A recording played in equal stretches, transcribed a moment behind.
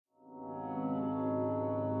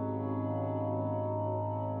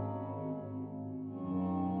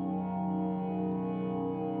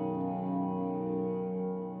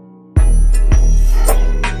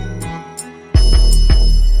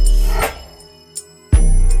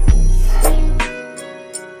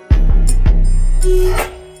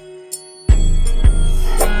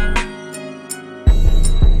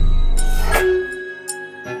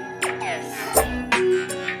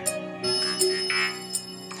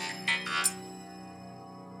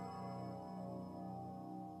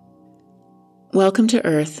Welcome to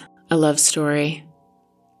Earth, a love story.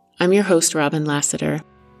 I'm your host, Robin Lassiter.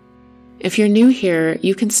 If you're new here,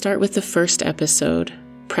 you can start with the first episode,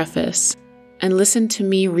 Preface, and listen to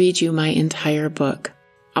me read you my entire book,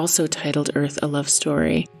 also titled Earth, a Love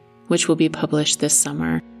Story, which will be published this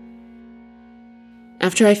summer.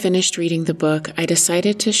 After I finished reading the book, I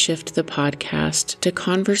decided to shift the podcast to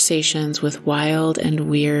conversations with wild and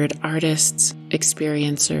weird artists,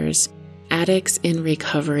 experiencers, addicts in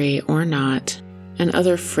recovery or not, and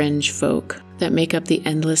other fringe folk that make up the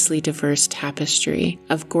endlessly diverse tapestry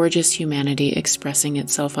of gorgeous humanity expressing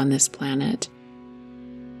itself on this planet.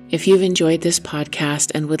 If you've enjoyed this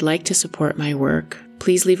podcast and would like to support my work,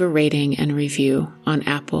 please leave a rating and review on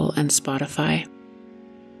Apple and Spotify.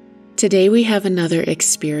 Today we have another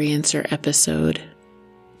experiencer episode.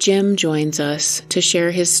 Jim joins us to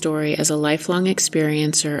share his story as a lifelong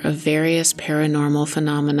experiencer of various paranormal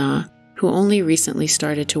phenomena who only recently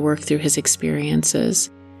started to work through his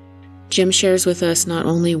experiences. Jim shares with us not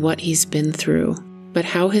only what he's been through, but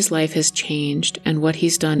how his life has changed and what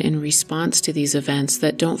he's done in response to these events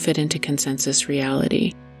that don't fit into consensus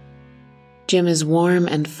reality. Jim is warm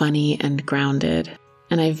and funny and grounded,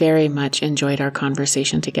 and I very much enjoyed our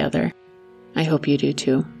conversation together. I hope you do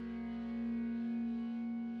too.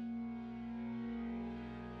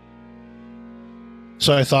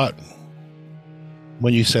 So I thought,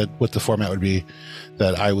 when you said what the format would be,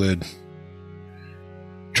 that I would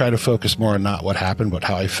try to focus more on not what happened, but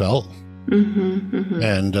how I felt,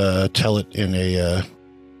 and tell it in a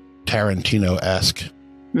Tarantino-esque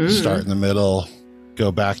start in the middle,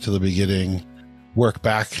 go back to the beginning, work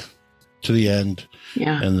back to the end,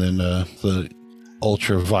 and then the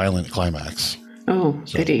ultra-violent climax. Oh,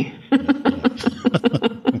 so, goody.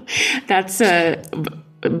 That's,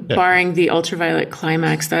 barring the ultraviolet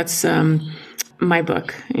climax, that's my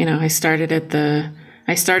book. You know, I started it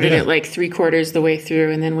like 3/4 the way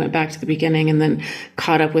through and then went back to the beginning and then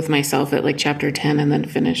caught up with myself at like chapter 10 and then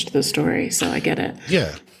finished the story. So I get it.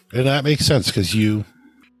 Yeah. And that makes sense because you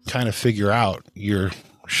kind of figure out your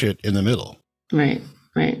shit in the middle. Right.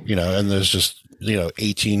 You know, and there's just,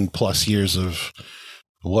 18 plus years of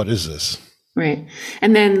what is this? Right.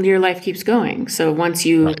 And then your life keeps going. So once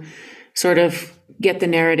you sort of get the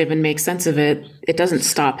narrative and make sense of it, it doesn't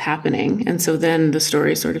stop happening. And so then the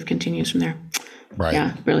story sort of continues from there. Right.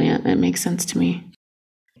 Yeah. Brilliant. It makes sense to me.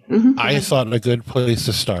 I thought a good place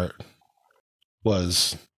to start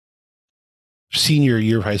was senior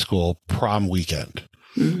year of high school prom weekend.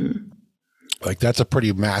 Like that's a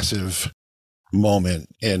pretty massive moment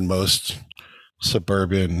in most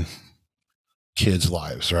suburban kids'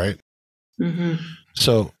 lives, right?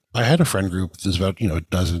 So I had a friend group. There's about, a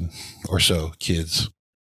dozen or so kids.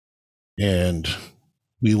 And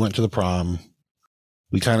we went to the prom.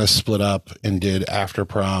 We kind of split up and did after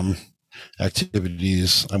prom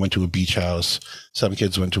activities. I went to a beach house. Some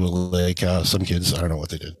kids went to a lake house. Some kids, I don't know what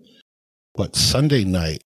they did. But Sunday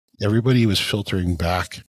night, everybody was filtering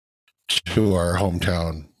back to our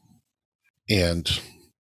hometown. And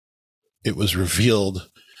it was revealed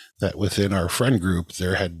that within our friend group,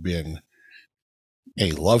 there had been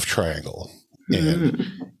a love triangle, and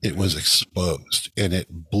it was exposed, and it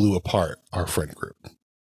blew apart our friend group.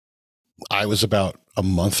 I was about a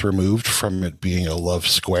month removed from it being a love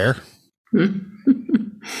square.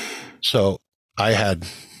 So I had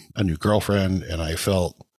a new girlfriend, and I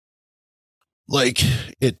felt like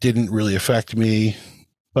it didn't really affect me,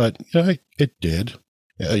 but it did.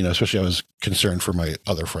 Especially I was concerned for my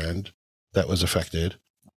other friend that was affected.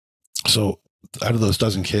 So out of those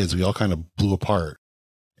dozen kids, we all kind of blew apart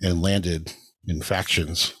and landed in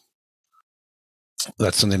factions.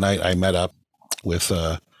 That Sunday night, I met up with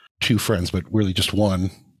two friends, but really just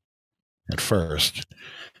one at first.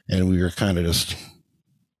 And we were kind of just,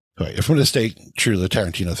 if I'm going to stay true to the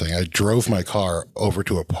Tarantino thing, I drove my car over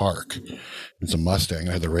to a park. It's a Mustang.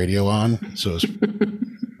 I had the radio on. So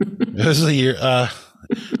it was the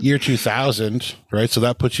year 2000, right? So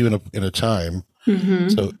that puts you in a time.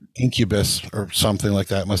 So Incubus or something like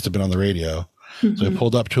that must have been on the radio. So I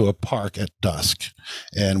pulled up to a park at dusk,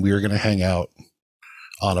 and we were going to hang out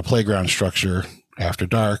on a playground structure after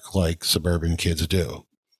dark like suburban kids do.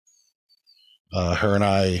 Her and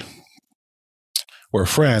I were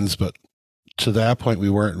friends, but to that point we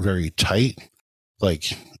weren't very tight.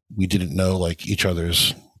 Like we didn't know like each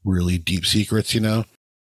other's really deep secrets,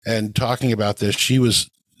 And talking about this, she was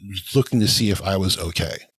looking to see if I was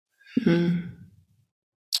okay.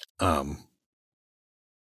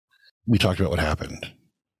 We talked about what happened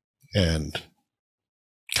and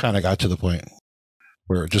kind of got to the point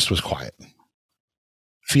where it just was quiet.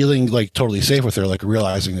 Feeling like totally safe with her, like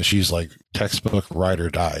realizing that she's like textbook ride or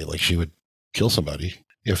die. Like she would kill somebody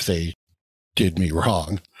if they did me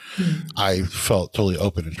wrong. I felt totally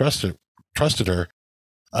open and trusted her.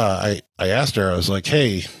 I asked her, I was like,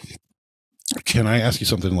 hey, can I ask you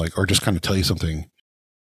something, like, or just kind of tell you something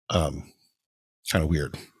kind of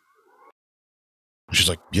weird? She's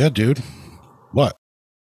like, yeah, dude, what?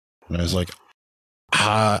 And I was like,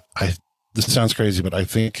 this sounds crazy, but I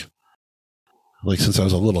think, like, since I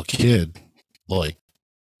was a little kid, like,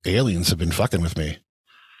 aliens have been fucking with me.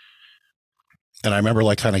 And I remember,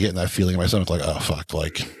 like, kind of getting that feeling in my stomach, like, oh, fuck,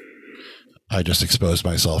 like, I just exposed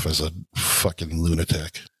myself as a fucking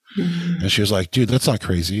lunatic. And she was like, dude, that's not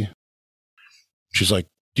crazy. She's like,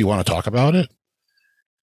 do you want to talk about it?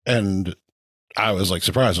 And I was, like,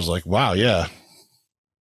 surprised. I was like, wow, yeah.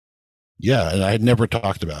 Yeah, and I had never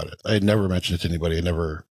talked about it. I had never mentioned it to anybody. I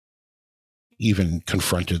never even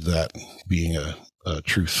confronted that being a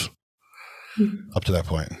truth up to that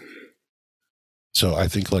point. So I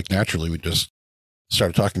think, like, naturally we just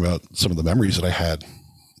started talking about some of the memories that I had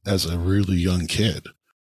as a really young kid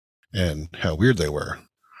and how weird they were.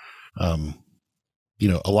 You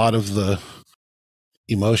know, a lot of the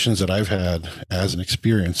emotions that I've had as an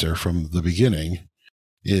experiencer from the beginning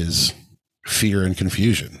is fear and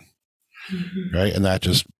confusion, right? And that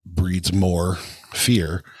just breeds more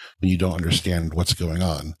fear when you don't understand what's going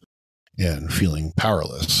on and feeling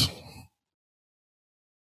powerless.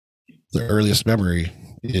 The earliest memory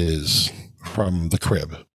is from the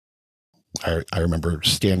crib. I remember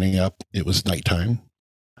standing up. It was nighttime.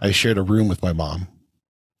 I shared a room with my mom,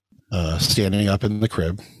 standing up in the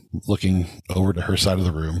crib, looking over to her side of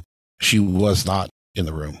the room. She was not in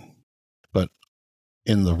the room, but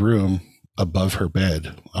in the room above her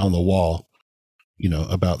bed on the wall, you know,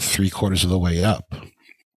 about 3/4 of the way up,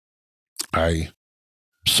 I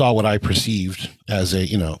saw what I perceived as a,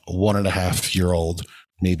 you know, 1.5-year-old,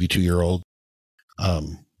 maybe 2-year-old,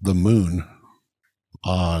 the moon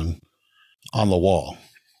on the wall.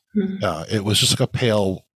 It was just like a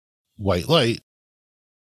pale white light,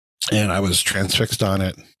 and I was transfixed on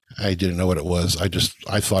it. I didn't know what it was.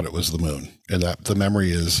 I thought it was the moon, and that the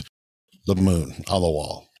memory is the moon on the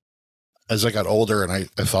wall. As I got older and I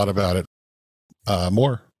thought about it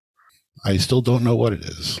more, I still don't know what it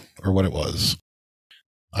is or what it was.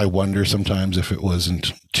 I wonder sometimes if it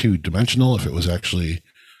wasn't 2-dimensional, if it was actually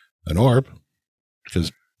an orb,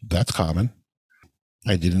 because that's common.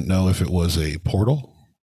 I didn't know if it was a portal.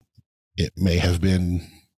 It may have been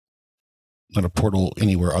not a portal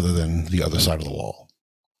anywhere other than the other side of the wall.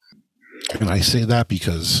 And I say that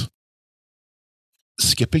because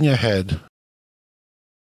skipping ahead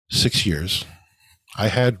 6 years, I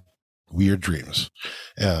had weird dreams.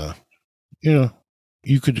 You know,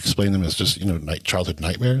 you could explain them as just, you know, childhood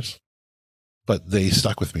nightmares, but they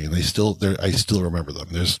stuck with me, and I still remember them.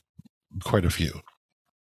 There's quite a few.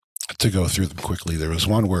 To go through them quickly, there was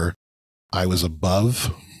one where I was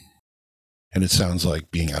above, and it sounds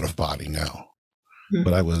like being out of body now,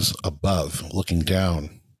 but I was above looking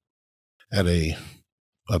down at a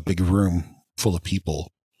big room full of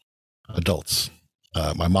people, adults.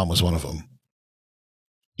 My mom was one of them.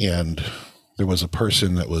 And there was a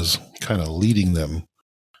person that was kind of leading them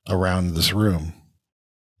around this room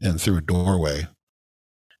and through a doorway.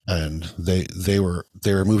 And they were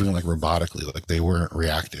moving like robotically, like they weren't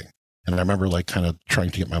reacting. And I remember like kind of trying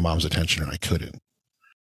to get my mom's attention, and I couldn't.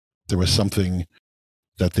 There was something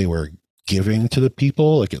that they were giving to the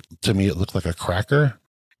people. Like to me, it looked like a cracker,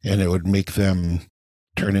 and it would make them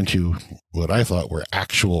turn into what I thought were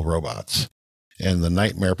actual robots. And the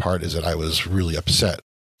nightmare part is that I was really upset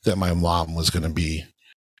that my mom was going to be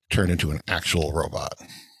turned into an actual robot.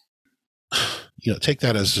 You know, take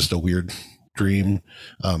that as just a weird dream.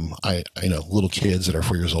 I know little kids that are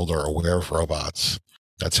 4 years old are aware of robots.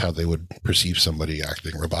 That's how they would perceive somebody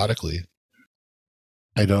acting robotically.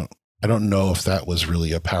 I don't know if that was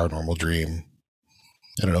really a paranormal dream.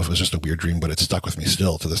 I don't know if it was just a weird dream, but it stuck with me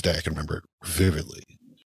still to this day. I can remember it vividly.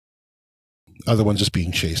 Other ones just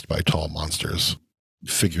being chased by tall monsters,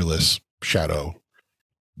 figureless shadow,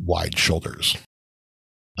 wide shoulders,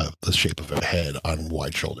 the shape of a head on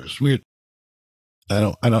wide shoulders. Weird. I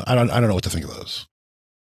don't know what to think of those.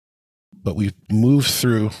 But we've moved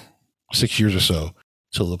through 6 years or so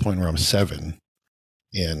till the point where I'm 7,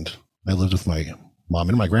 and I lived with my mom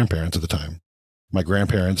and my grandparents at the time. My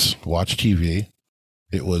grandparents watched TV.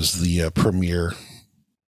 It was the premiere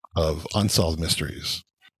of Unsolved Mysteries.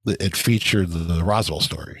 It featured the Roswell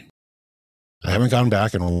story. I haven't gone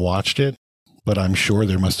back and watched it, but I'm sure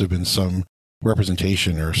there must have been some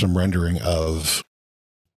representation or some rendering of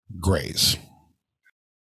grays.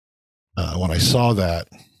 When I saw that,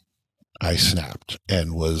 I snapped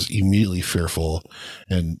and was immediately fearful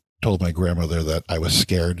and told my grandmother that I was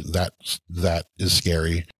scared. That is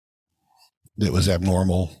scary. It was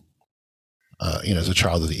abnormal. As a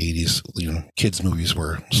child of the 80s, kids' movies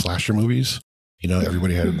were slasher movies.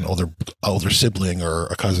 Everybody had an older sibling or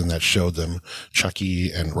a cousin that showed them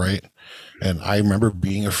Chucky and I remember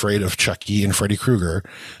being afraid of Chucky and Freddy Krueger,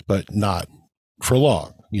 but not for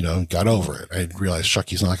long, got over it. I realized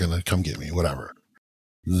Chucky's not going to come get me, whatever.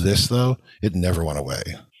 This though, it never went away.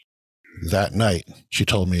 That night, she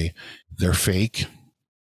told me they're fake.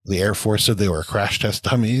 The Air Force said they were crash test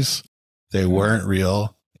dummies. They weren't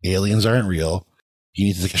real. Aliens aren't real. You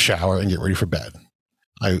need to take a shower and get ready for bed.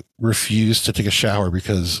 I refused to take a shower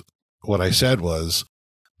because what I said was,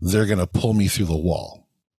 they're going to pull me through the wall.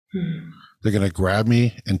 They're going to grab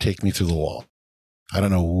me and take me through the wall. I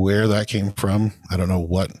don't know where that came from. I don't know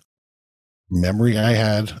what memory I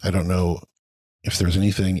had. I don't know if there's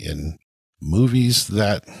anything in movies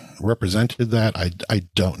that represented that. I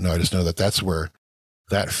don't know. I just know that that's where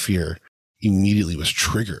that fear immediately was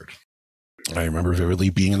triggered. I remember vividly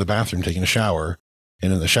being in the bathroom, taking a shower,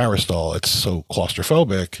 and in the shower stall, it's so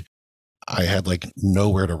claustrophobic. I had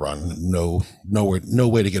nowhere to run, no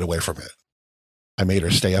way to get away from it. I made her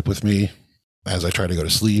stay up with me as I tried to go to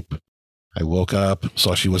sleep. I woke up,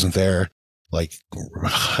 saw she wasn't there,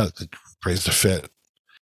 praised a fit.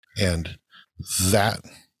 And that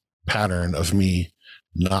pattern of me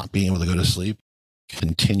not being able to go to sleep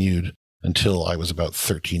continued until I was about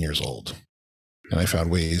 13 years old. And I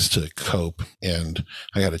found ways to cope, and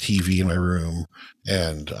I had a TV in my room,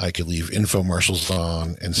 and I could leave infomercials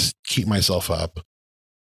on and keep myself up.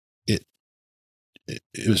 It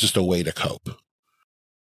was just a way to cope.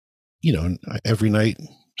 Every night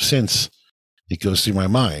since, it goes through my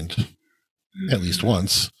mind, at least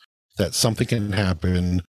once, that something can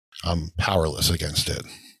happen. I'm powerless against it.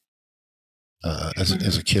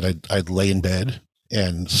 As a kid, I'd lay in bed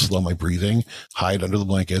and slow my breathing, hide under the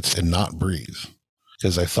blankets, and not breathe,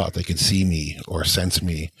 because I thought they could see me or sense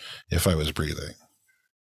me if I was breathing.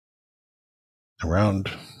 Around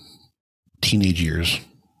teenage years,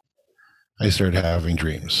 I started having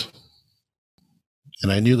dreams.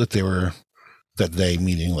 And I knew that they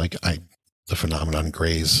meaning the phenomenon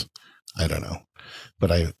grays, I don't know.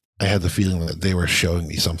 But I had the feeling that they were showing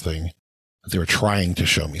me something, that they were trying to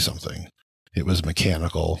show me something. It was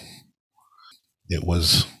mechanical. It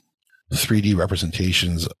was 3D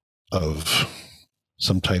representations of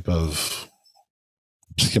some type of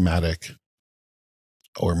schematic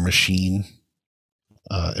or machine.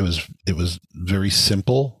 It was very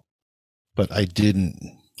simple, but I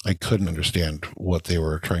couldn't understand what they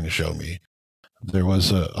were trying to show me. There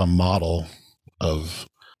was a model of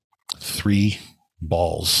 3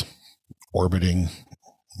 balls orbiting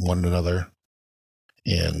one another,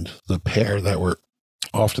 and the pair that were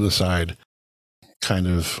off to the side kind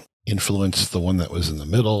of influenced the one that was in the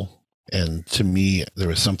middle. And to me, there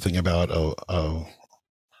was something about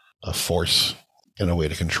a force and a way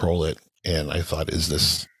to control it. And I thought, is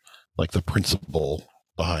this the principle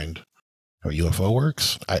behind how UFO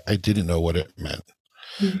works? I didn't know what it meant.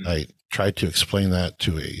 Mm-hmm. I tried to explain that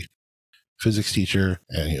to a physics teacher,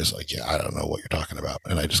 and he was like, yeah, I don't know what you're talking about.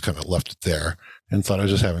 And I just kind of left it there and thought I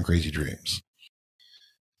was just having crazy dreams.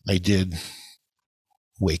 I did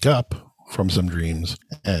wake up from some dreams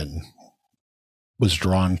and was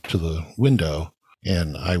drawn to the window,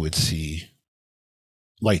 and I would see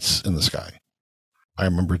lights in the sky. I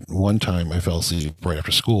remember one time I fell asleep right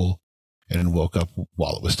after school and woke up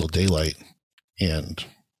while it was still daylight and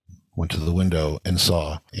went to the window and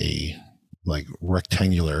saw a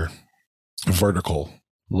rectangular vertical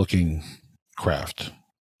looking craft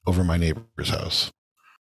over my neighbor's house.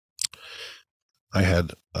 I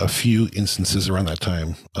had a few instances around that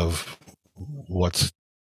time of what's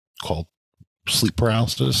called sleep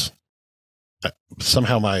paralysis.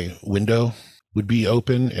 Somehow my window would be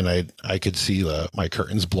open and I could see my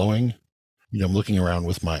curtains blowing. I'm looking around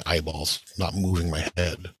with my eyeballs, not moving my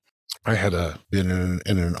head. I had been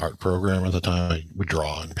in an art program at the time. I would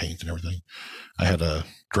draw and paint and everything. I had a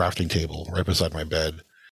drafting table right beside my bed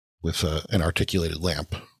with an articulated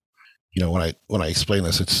lamp. When I explain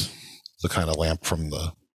this, it's the kind of lamp from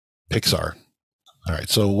the Pixar. All right.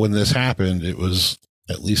 So when this happened, it was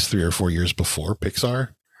at least 3 or 4 years before Pixar.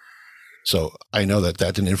 So I know that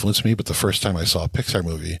didn't influence me, but the first time I saw a Pixar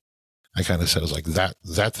movie, I kind of said, I was like,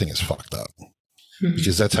 that thing is fucked up. Mm-hmm.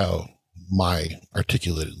 Because that's how my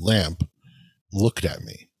articulated lamp looked at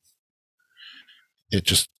me. It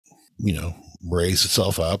just, raised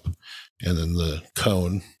itself up, and then the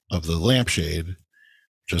cone of the lampshade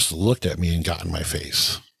just looked at me and got in my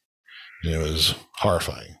face. And it was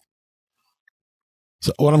horrifying.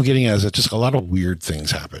 So what I'm getting at is that just a lot of weird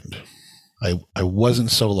things happened. I wasn't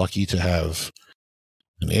so lucky to have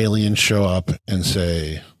an alien show up and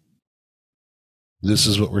say, this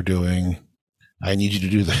is what we're doing. I need you to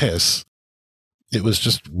do this. It was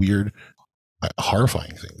just weird,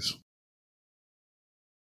 horrifying things.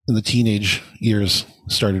 In the teenage years,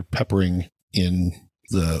 started peppering in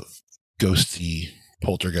the ghosty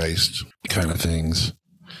poltergeist kind of things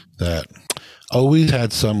that always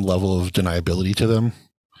had some level of deniability to them.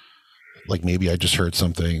 Like maybe I just heard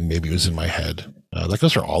something, maybe it was in my head. That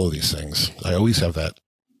goes for all of these things. I always have that.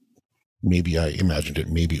 Maybe I imagined it,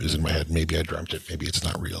 maybe it was in my head, maybe I dreamt it, maybe it's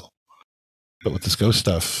not real. But with this ghost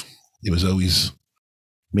stuff, it was always,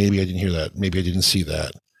 maybe I didn't hear that, maybe I didn't see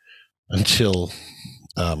that, until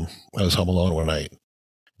I was home alone one night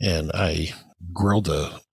and I grilled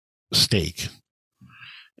a steak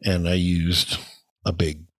and I used a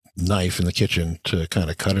big knife in the kitchen to kind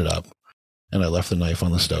of cut it up. And I left the knife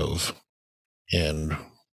on the stove and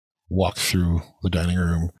walked through the dining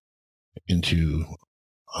room into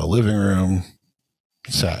a living room,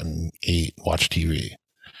 sat and ate, watched TV.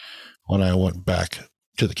 When I went back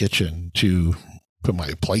to the kitchen to put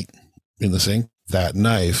my plate in the sink, that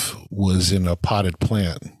knife was in a potted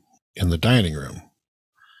plant in the dining room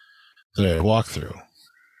that I walked through.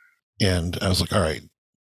 And I was like, all right.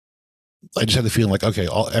 I just had the feeling like, okay,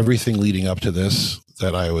 everything leading up to this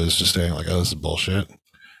that I was just saying like, oh, this is bullshit.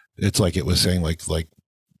 It's like it was saying like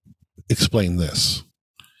explain this.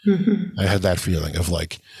 Mm-hmm. I had that feeling of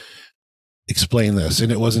like, explain this.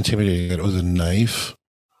 And it was intimidating. It was a knife.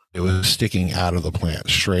 It was sticking out of the plant,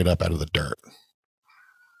 straight up out of the dirt.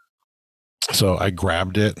 So I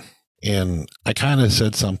grabbed it and I kind of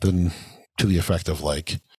said something to the effect of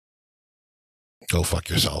like, go fuck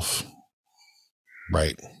yourself.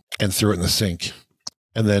 Right. And threw it in the sink.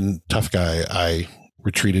 And then, tough guy, I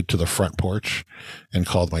retreated to the front porch and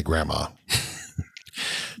called my grandma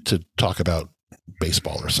to talk about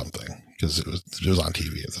baseball or something because it was on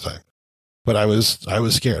TV at the time. But I was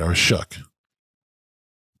scared. I was shook.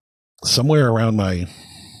 Somewhere around my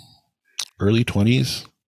early 20s,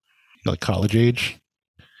 like college age,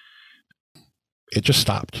 it just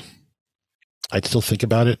stopped. I'd still think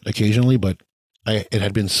about it occasionally, but it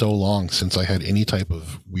had been so long since I had any type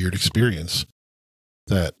of weird experience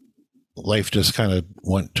that life just kind of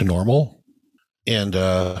went to normal. And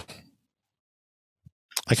I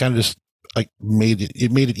kind of just like made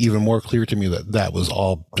it even more clear to me that was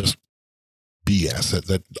all just BS,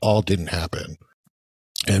 that all didn't happen.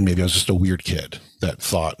 And maybe I was just a weird kid that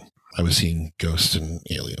thought I was seeing ghosts and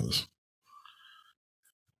aliens.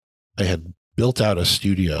 I had built out a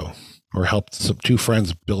studio, or helped two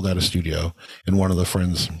friends build out a studio in one of the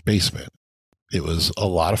friends' basement. It was a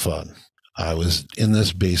lot of fun. I was in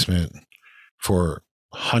this basement for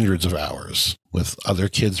hundreds of hours with other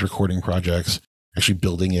kids recording projects, actually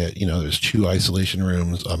building it. You know, there's 2 isolation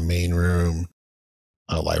rooms, a main room,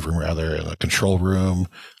 a live room rather, and a control room.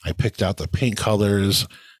 I picked out the paint colors.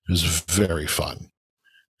 It was very fun.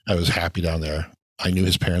 I was happy down there. I knew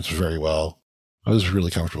his parents very well. I was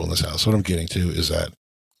really comfortable in this house. What I'm getting to is that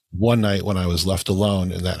one night when I was left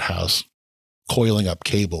alone in that house, coiling up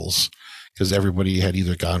cables, because everybody had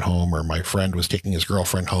either gone home or my friend was taking his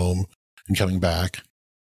girlfriend home and coming back,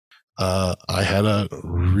 I had a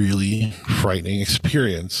really frightening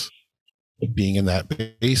experience being in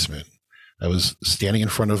that basement. I was standing in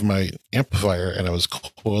front of my amplifier and I was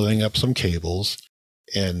coiling up some cables,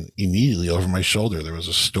 and immediately over my shoulder, there was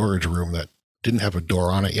a storage room that didn't have a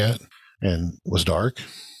door on it yet and was dark.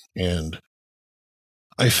 And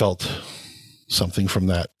I felt something from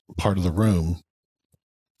that part of the room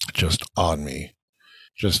just on me,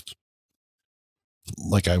 just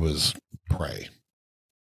like I was prey.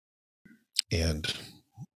 And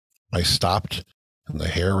I stopped and the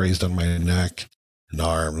hair raised on my neck and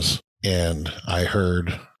arms, and I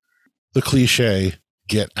heard the cliche,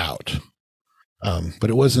 get out. But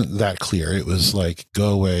it wasn't that clear. It was like, go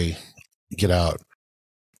away, get out,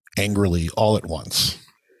 angrily, all at once.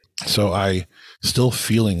 So I, still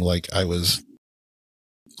feeling like I was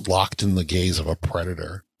locked in the gaze of a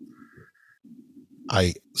predator,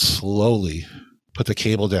 I slowly put the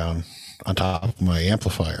cable down on top of my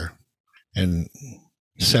amplifier and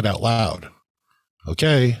said out loud,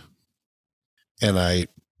 okay. And I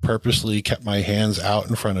purposely kept my hands out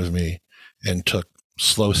in front of me and took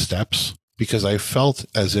slow steps because I felt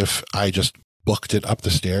as if I just booked it up the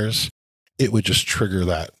stairs, it would just trigger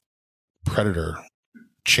that predator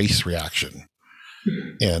chase reaction.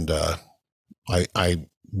 And I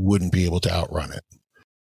wouldn't be able to outrun it.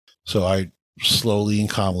 So I slowly and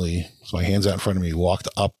calmly, with my hands out in front of me, walked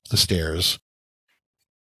up the stairs,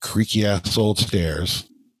 creaky ass old stairs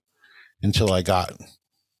until I got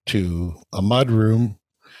to a mud room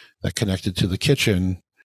that connected to the kitchen,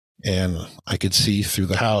 and I could see through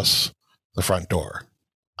the house the front door.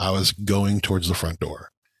 I was going towards the front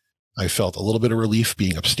door. I felt a little bit of relief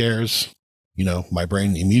being upstairs. You know, my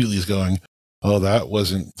brain immediately is going, oh, that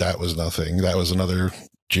was nothing. That was another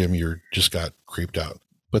Jim, you just got creeped out.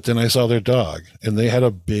 But then I saw their dog, and they had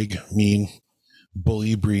a big, mean,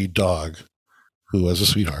 bully breed dog who was a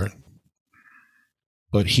sweetheart.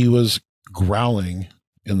 But he was growling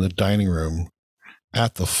in the dining room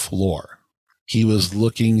at the floor. He was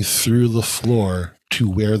looking through the floor to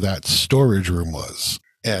where that storage room was.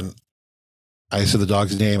 And I said the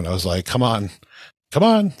dog's name, and I was like, come on,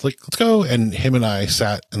 like, let's go. And him and I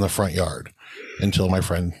sat in the front yard until my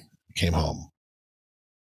friend came home.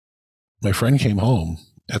 My friend came home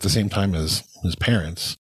at the same time as his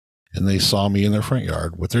parents, and they saw me in their front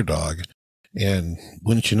yard with their dog. And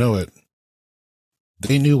wouldn't you know it,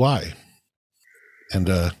 they knew why. And,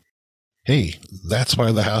 hey, that's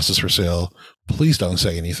why the house is for sale. Please don't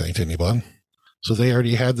say anything to anyone. So they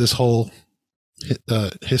already had this whole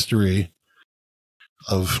history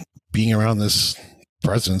of being around this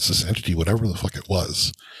presence, this entity, whatever the fuck it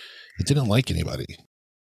was. It didn't like anybody.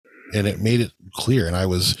 And it made it clear, and I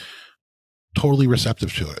was totally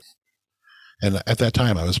receptive to it. And at that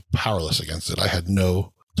time, I was powerless against it. I had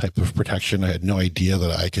no type of protection. I had no idea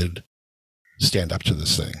that I could stand up to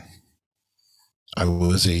this thing. I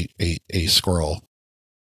was a squirrel,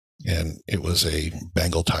 and it was a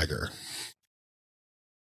Bengal tiger.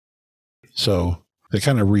 So they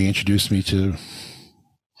kind of reintroduced me to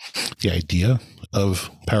the idea of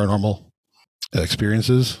paranormal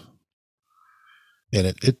experiences.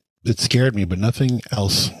 And it scared me, but nothing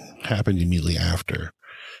else happened immediately after.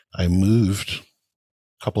 I moved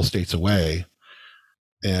a couple states away,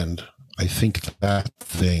 and I think that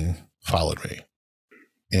thing followed me.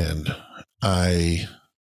 And I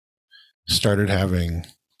started having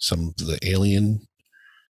some of the alien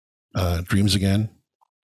dreams again.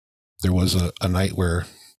 There was a night where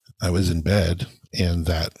I was in bed, and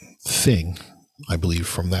that thing, I believe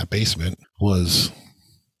from that basement, was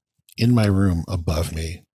in my room above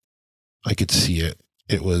me. I could see it.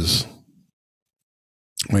 It was,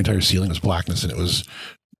 my entire ceiling was blackness, and it was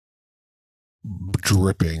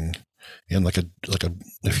dripping, and like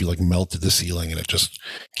if you like melted the ceiling and it just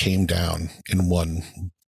came down in one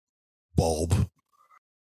bulb,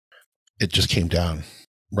 it just came down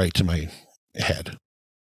right to my head,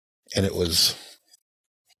 and it was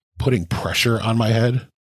putting pressure on my head.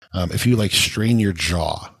 If you like strain your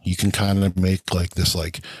jaw, you can kind of make like this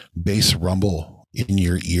like bass rumble in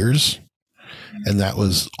your ears. And that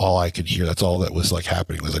was all I could hear. That's all that was like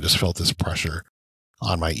happening, was I just felt this pressure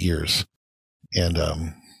on my ears. And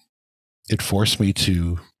it forced me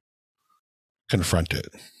to confront it.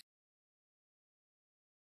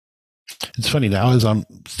 It's funny now, as I'm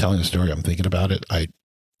telling the story, I'm thinking about it. I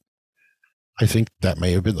think that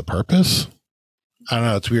may have been the purpose. I don't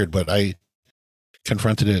know. It's weird, but I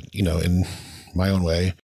confronted it, you know, in my own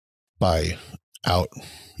way by out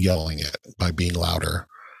yelling it, by being louder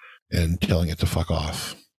and telling it to fuck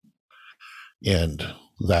off. And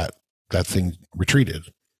that thing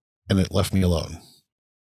retreated, and it left me alone.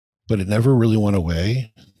 But it never really went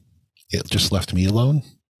away. It just left me alone.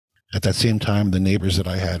 At that same time, the neighbors that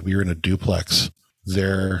I had, we were in a duplex.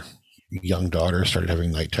 Their young daughter started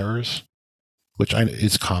having night terrors, which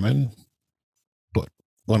is common. But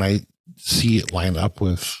when I see it line up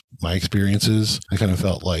with my experiences, I kind of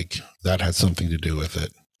felt like that had something to do with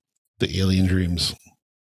it. The alien dreams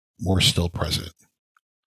were still present.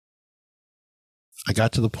 I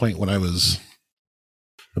got to the point when I was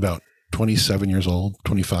about 27 years old,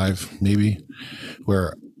 25 maybe,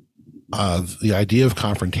 where the idea of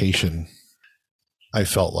confrontation, I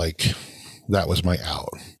felt like that was my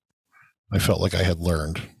out. I felt like I had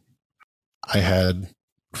learned. I had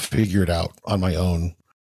figured out on my own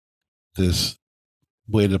this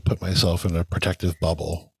way to put myself in a protective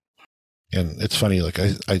bubble. And it's funny, like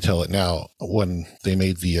I tell it now, when they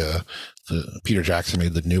made the Peter Jackson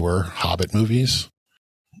made the newer Hobbit movies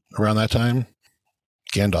around that time,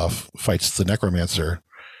 Gandalf fights the necromancer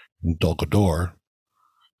in Dol Guldur,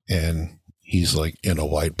 and he's like in a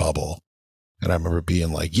white bubble. And I remember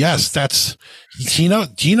being like, yes, he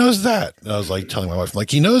knows that. And I was like telling my wife,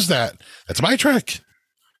 like, he knows that. That's my trick.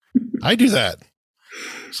 I do that.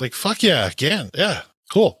 It's like, fuck yeah, yeah,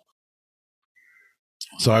 cool.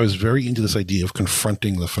 So I was very into this idea of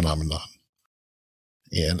confronting the phenomenon.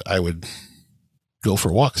 And I would go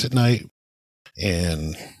for walks at night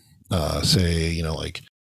and say, you know, like,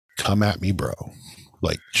 come at me, bro.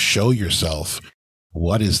 Like, show yourself.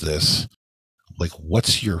 what is this? Like,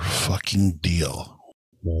 what's your fucking deal?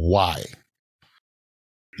 Why?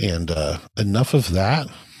 And enough of that.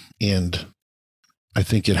 And I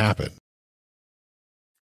think it happened.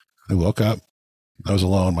 I woke up. I was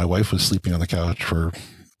alone. My wife was sleeping on the couch for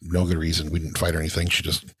no good reason. We didn't fight or anything. She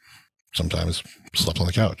just sometimes slept on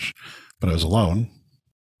the couch. But I was alone.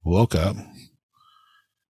 Woke up.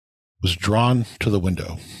 Was drawn to the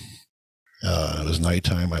window. It was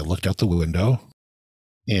nighttime. I looked out the window,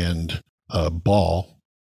 and a ball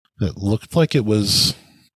that looked like it was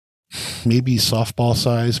maybe softball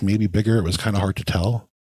size, maybe bigger. It was kind of hard to tell,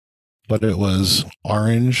 but it was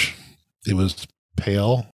orange. It was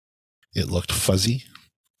pale. It looked fuzzy,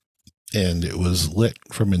 and it was lit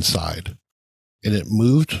from inside, and it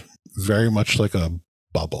moved very much like a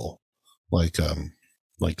bubble, like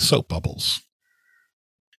soap bubbles.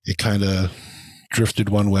 It kind of drifted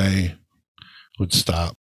one way, would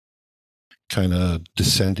stop, kind of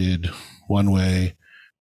descended one way,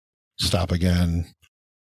 stop again.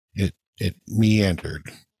 It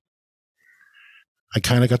meandered. I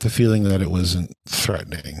kind of got the feeling that it wasn't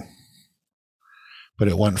threatening, but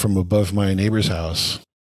it went from above my neighbor's house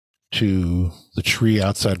to the tree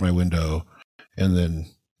outside my window, and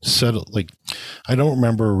then settled. Like, I don't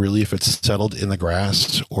remember really if it settled in the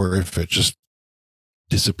grass or if it just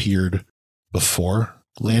disappeared before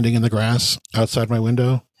landing in the grass outside my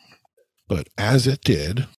window. But as it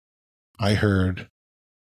did, I heard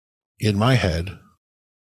in my head,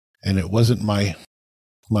 and it wasn't my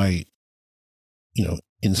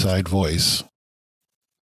inside voice.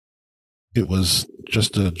 It was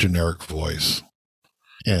just a generic voice,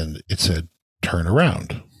 and it said, "Turn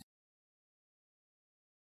around."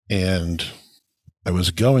 And I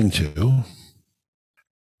was going to,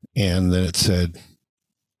 and then it said,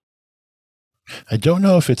 I don't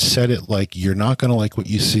know if it said it like, "You're not going to like what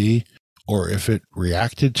you see," or if it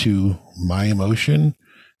reacted to my emotion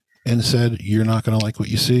and said, "You're not going to like what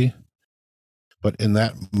you see." But in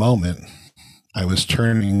that moment, I was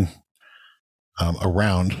turning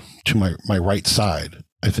around to my right side,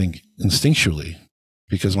 I think instinctually,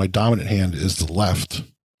 because my dominant hand is the left,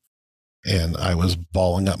 and I was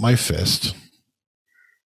balling up my fist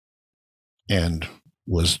and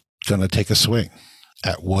was going to take a swing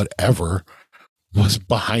at whatever was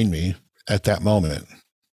behind me at that moment.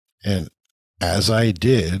 And as I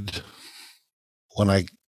did, when I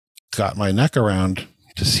got my neck around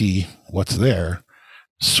to see what's there,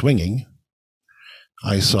 swinging,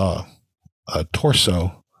 I saw a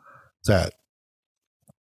torso that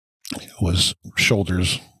was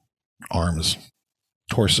shoulders, arms,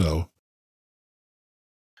 torso,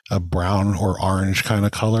 a brown or orange kind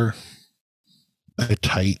of color, a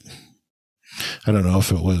tight, I don't know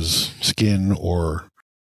if it was skin or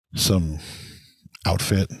some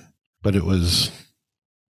outfit, but it was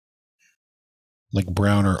like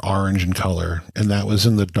brown or orange in color. And that was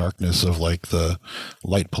in the darkness of like the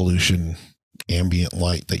light pollution, ambient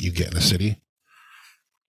light that you get in a city.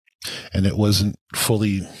 And it wasn't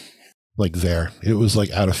fully like there. It was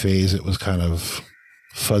like out of phase. It was kind of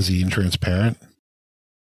fuzzy and transparent.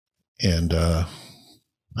 And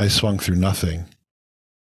I swung through nothing.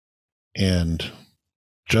 And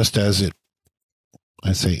just as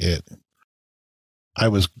I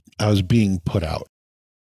was being put out.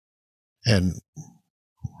 And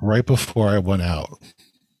right before I went out,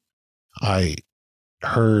 I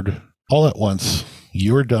heard all at once,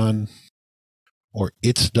 "You're done," or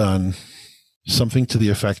 "It's done," something to the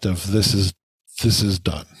effect of this is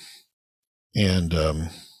done.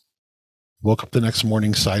 And woke up the next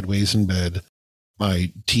morning sideways in bed.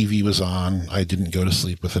 My TV was on. I didn't go to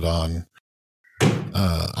sleep with it on.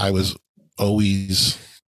 I was always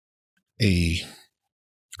a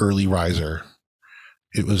early riser.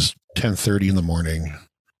 It was 10:30 in the morning,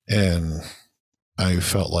 and I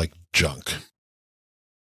felt like junk.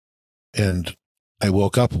 And I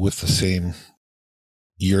woke up with the same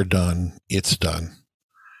 "You're done, it's done"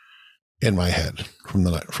 in my head from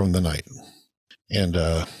the night. And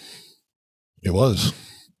it was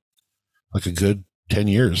like a good 10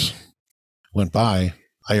 years went by.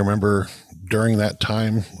 I remember during that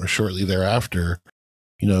time or shortly thereafter,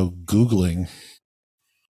 Googling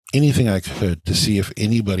anything I could to see if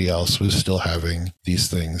anybody else was still having these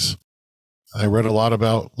things. I read a lot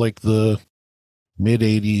about like the mid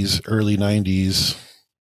 80s, early 90s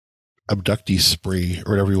abductee spree,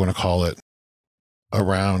 or whatever you want to call it,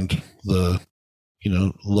 around the,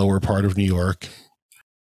 lower part of New York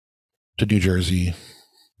to New Jersey,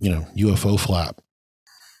 UFO flap.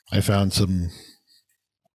 I found some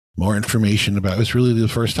more information about it. It was really the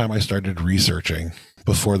first time I started researching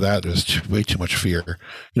before that, there's way too much fear.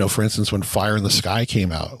 For instance, when Fire in the Sky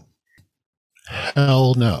came out,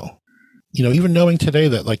 hell no. Even knowing today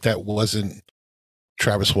that like that wasn't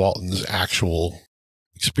Travis Walton's actual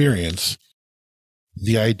experience,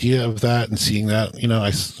 the idea of that and seeing that,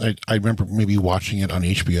 I remember maybe watching it on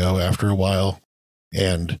HBO after a while,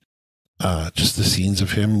 and just the scenes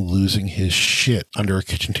of him losing his shit under a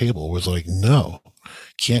kitchen table was like, no,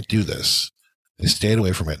 can't do this. I stayed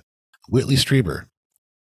away from it. Whitley Strieber,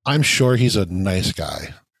 I'm sure he's a nice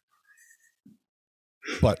guy,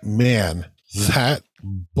 but man, that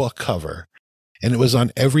book cover, and it was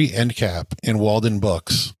on every end cap in Walden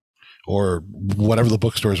Books or whatever the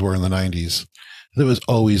bookstores were in the 90s. It was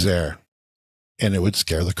always there, and it would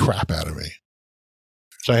scare the crap out of me.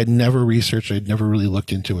 So I had never researched, I'd never really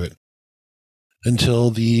looked into it until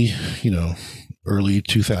the, early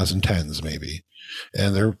 2010s maybe.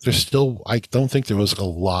 And there's still, I don't think there was a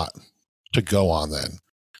lot to go on then.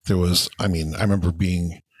 There was, I remember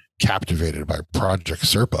being captivated by Project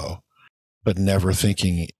Serpo, but never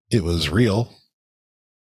thinking it was real.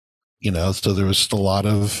 So there was a lot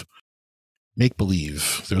of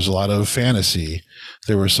make-believe. There was a lot of fantasy.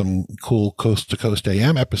 There were some cool Coast to Coast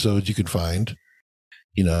AM episodes you could find,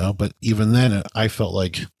 but even then I felt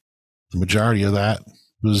like the majority of that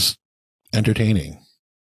was entertaining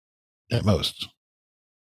at most.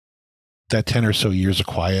 That 10 or so years of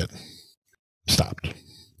quiet stopped.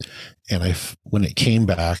 And when it came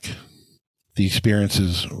back, the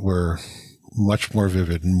experiences were much more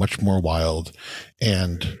vivid and much more wild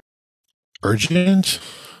and urgent,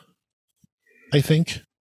 I think,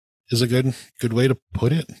 is a good way to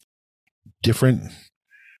put it. Different,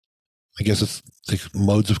 I guess it's the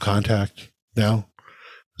modes of contact now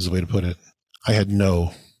is the way to put it. I had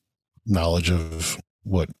no knowledge of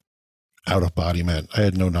what out of body meant. I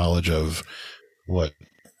had no knowledge of what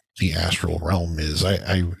the astral realm is.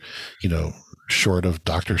 I short of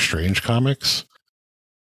Doctor Strange comics,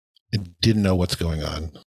 I didn't know what's going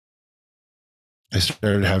on. I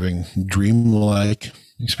started having dream-like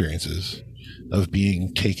experiences of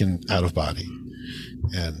being taken out of body,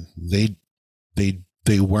 and they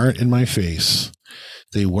weren't in my face.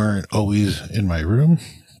 They weren't always in my room,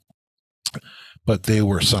 but they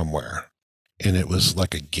were somewhere, and it was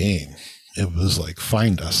like a game. It was like,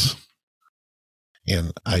 find us.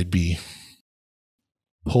 And I'd be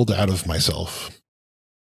pulled out of myself,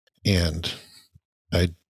 and I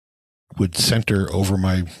would center over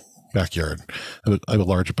my backyard. I have a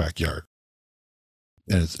large backyard,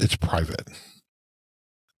 and it's private.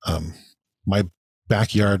 My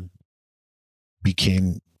backyard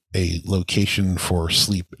became a location for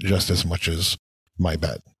sleep just as much as my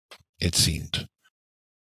bed, it seemed.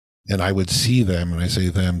 And I would see them, and I say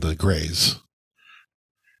them, the Greys,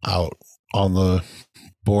 out on the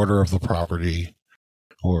border of the property,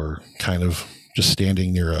 or kind of just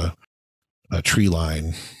standing near a tree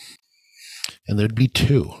line, and there'd be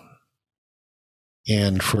two.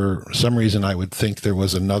 And for some reason, I would think there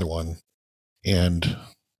was another one, and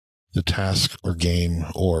the task or game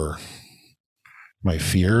or my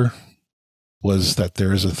fear was that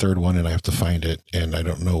there is a third one, and I have to find it, and I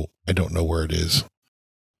don't know where it is.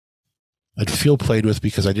 I'd feel played with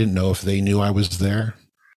because I didn't know if they knew I was there.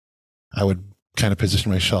 I would kind of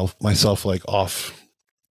position myself like off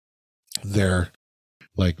their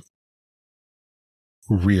like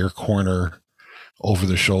rear corner over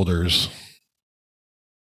the shoulders,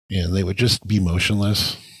 and they would just be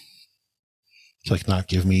motionless. It's like not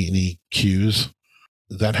give me any cues.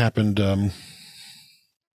 That happened a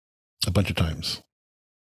bunch of times.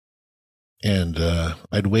 And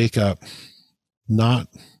I'd wake up not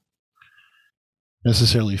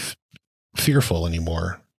necessarily fearful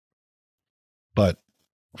anymore, but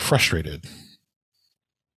frustrated.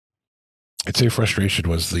 I'd say frustration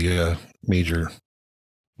was the major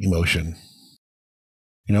emotion.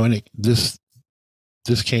 And this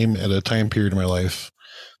came at a time period in my life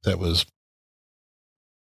that was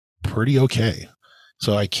pretty okay.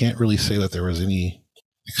 So I can't really say that there was any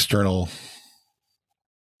external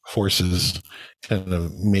forces kind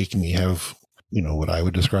of making me have, what I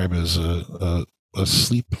would describe as a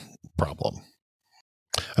sleep problem.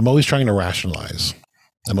 I'm always trying to rationalize.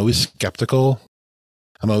 I'm always skeptical.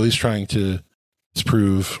 I'm always trying to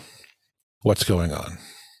disprove what's going on.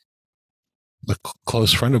 A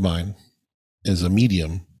close friend of mine is a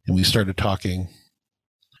medium, and we started talking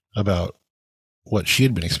about what she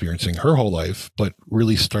had been experiencing her whole life, but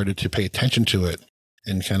really started to pay attention to it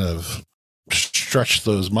and kind of stretch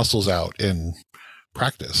those muscles out in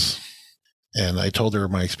practice. And I told her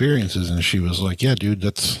my experiences, and she was like, yeah, dude,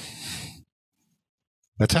 that's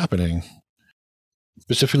happening.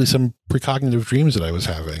 specifically some precognitive dreams that I was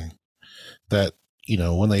having that,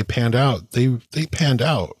 when they panned out, they panned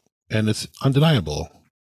out, and it's undeniable.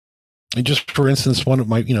 And just for instance, one of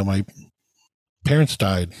my parents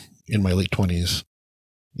died in my late 20s,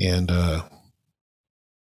 and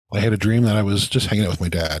I had a dream that I was just hanging out with my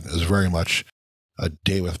dad. It was very much a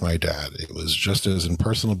day with my dad. It was just as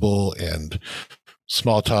impersonable and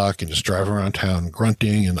small talk and just driving around town,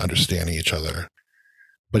 grunting and understanding each other.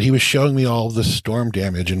 But he was showing me all the storm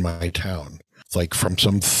damage in my town, like from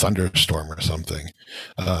some thunderstorm or something,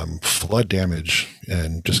 flood damage,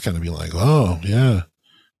 and just kind of being like, oh, yeah,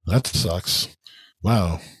 that sucks.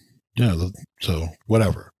 Wow. Yeah. So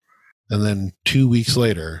whatever. And then 2 weeks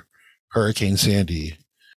later, Hurricane Sandy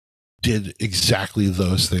did exactly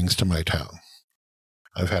those things to my town.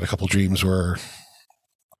 I've had a couple dreams where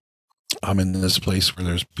I'm in this place where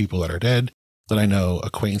there's people that are dead that I know,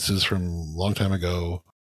 acquaintances from a long time ago.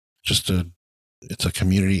 It's a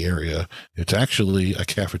community area. It's actually a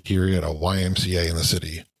cafeteria at a YMCA in the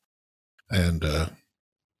city. And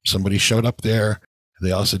somebody showed up there.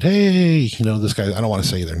 They all said, hey, this guy, I don't want to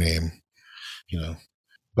say their name,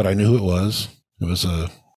 but I knew who it was. It was a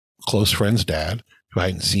close friend's dad who I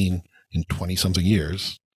hadn't seen in 20 something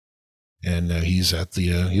years. And he's at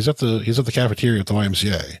the cafeteria at the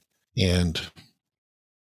YMCA. And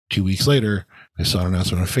 2 weeks later, I saw an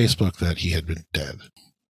announcement on Facebook that he had been dead,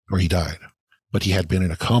 or he died, but he had been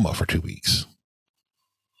in a coma for 2 weeks.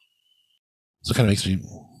 So it kind of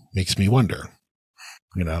makes me wonder,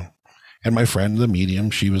 And my friend, the medium,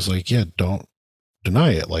 she was like, yeah, don't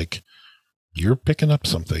deny it. Like, you're picking up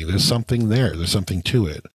something. There's something there. There's something to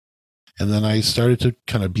it. And then I started to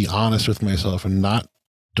kind of be honest with myself and not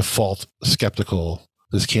default skeptical.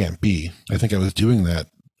 This can't be. I think I was doing that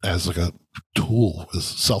as like a tool, as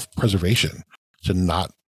self-preservation, to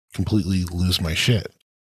not completely lose my shit.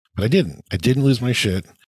 But I didn't. I didn't lose my shit.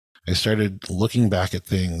 I started looking back at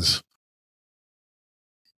things,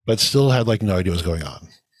 but still had like no idea what was going on.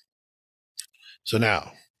 So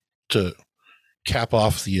now, to cap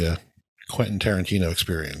off the Quentin Tarantino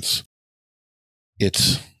experience,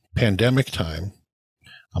 it's pandemic time.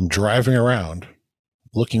 I'm driving around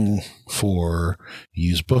looking for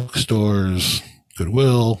used bookstores,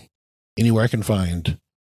 Goodwill, anywhere I can find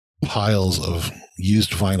piles of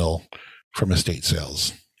used vinyl from estate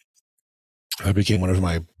sales. That became one of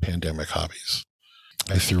my pandemic hobbies.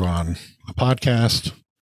 I threw on a podcast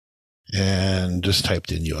and just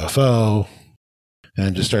typed in UFO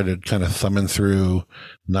and just started kind of thumbing through,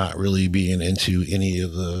 not really being into any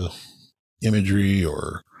of the imagery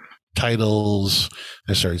or titles.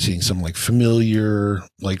 I started seeing some like familiar,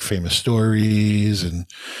 like famous stories, and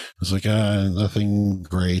I was like, nothing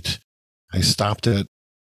great. I stopped at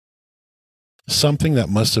something that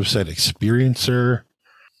must have said experiencer,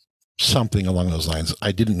 something along those lines.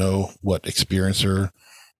 I didn't know what experiencer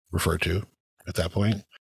referred to at that point.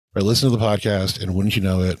 I listened to the podcast, and wouldn't you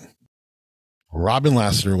know it, Robin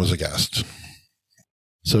Lassiter was a guest.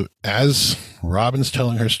 So as Robin's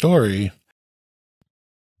telling her story,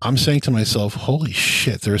 I'm saying to myself, holy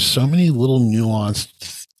shit, there's so many little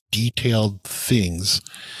nuanced, detailed things,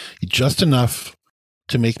 just enough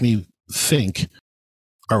to make me think,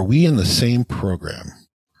 are we in the same program?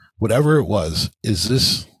 Whatever it was, is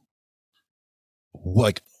this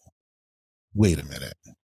like, wait a minute.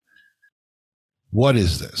 What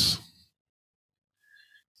is this?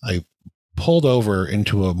 I pulled over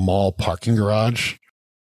into a mall parking garage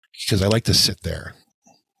because I like to sit there.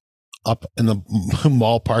 Up in the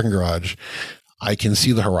mall parking garage, I can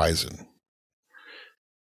see the horizon.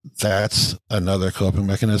 That's another coping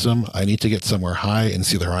mechanism. I need to get somewhere high and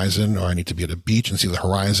see the horizon, or I need to be at a beach and see the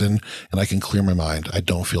horizon, and I can clear my mind. I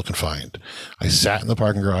don't feel confined. I sat in the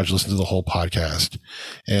parking garage, listened to the whole podcast,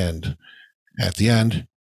 and at the end,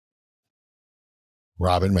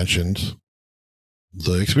 Robin mentioned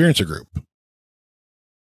the Experiencer group.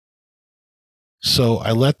 So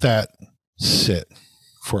I let that sit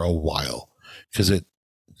for a while because it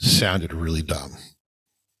sounded really dumb.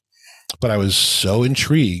 But I was so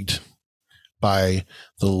intrigued by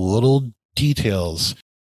the little details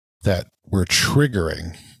that were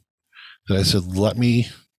triggering that I said, let me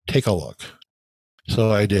take a look.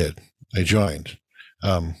 So I did. I joined,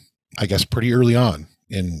 I guess, pretty early on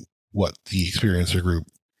in what the Experiencer group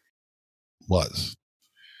was.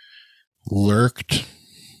 Lurked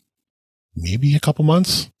maybe a couple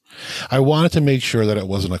months. I wanted to make sure that it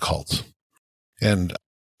wasn't a cult. And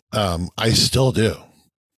I still do.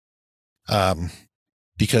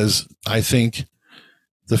 Because I think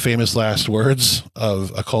the famous last words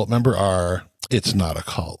of a cult member are, it's not a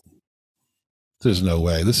cult. There's no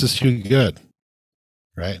way. This is too good.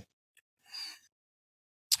 Right?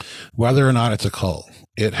 whether or not it's a cult,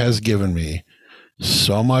 it has given me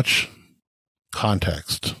so much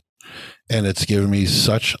context, and it's given me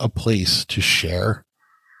such a place to share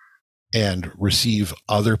and receive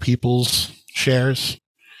other people's shares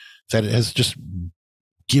that it has just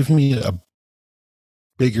given me a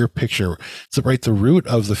bigger picture. So, right, the root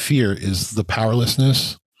of the fear is the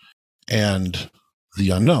powerlessness and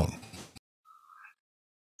the unknown.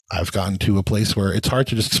 I've gotten to a place where it's hard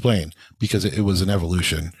to just explain because it was an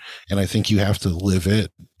evolution, and I think you have to live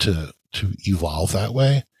it to evolve that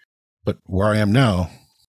way. But where I am now,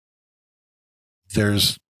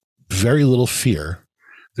 there's very little fear.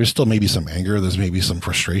 There's still maybe some anger. There's maybe some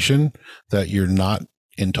frustration that you're not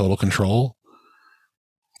in total control.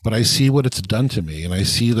 But I see what it's done to me, and I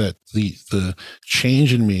see that the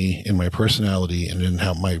change in me, in my personality, and in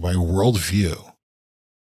how my worldview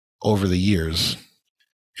over the years,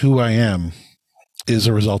 who I am, is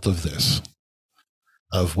a result of this,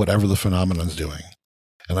 of whatever the phenomenon's doing.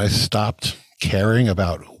 And I stopped caring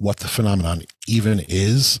about what the phenomenon even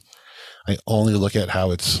is. I only look at how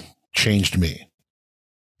it's changed me.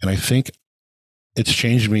 And I think it's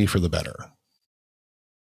changed me for the better.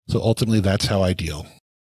 So ultimately, that's how I deal.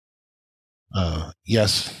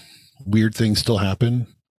 Yes, weird things still happen,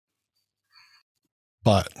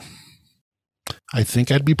 but I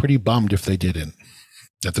think I'd be pretty bummed if they didn't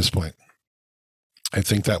at this point. I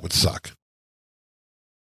think that would suck.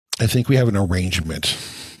 I think we have an arrangement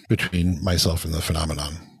between myself and the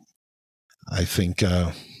phenomenon. I think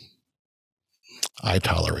I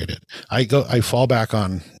tolerate it. I fall back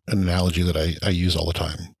on an analogy that I use all the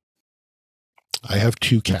time. I have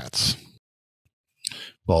 2 cats.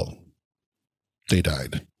 Well, they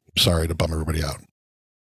died. Sorry to bum everybody out.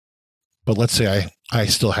 But let's say I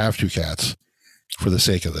still have 2 cats for the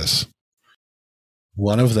sake of this.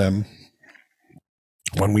 One of them,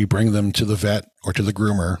 when we bring them to the vet or to the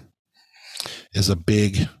groomer, is a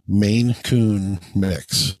big Maine Coon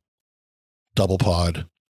mix, double pod.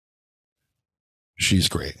 She's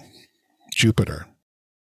great. Jupiter.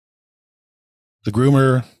 The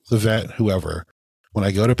groomer, the vet, whoever, when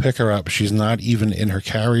I go to pick her up, she's not even in her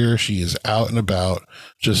carrier. She is out and about,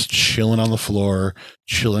 just chilling on the floor,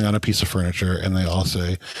 chilling on a piece of furniture. And they all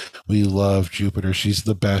say, "We love Jupiter. She's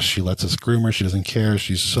the best. She lets us groom her. She doesn't care.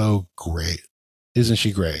 She's so great. Isn't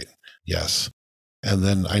she great?" Yes. And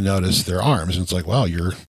then I notice their arms, and it's like, wow,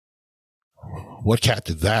 what cat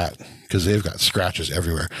did that? Because they've got scratches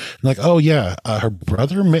everywhere. I'm like, oh yeah, her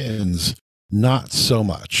brother Mittens, not so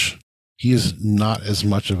much. He is not as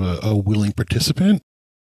much of a willing participant.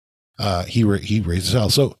 He raises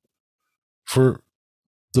hell. So for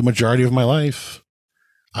the majority of my life,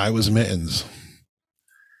 I was Mittens.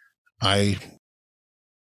 I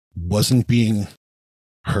wasn't being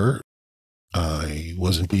hurt. I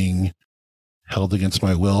wasn't being held against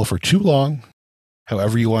my will for too long.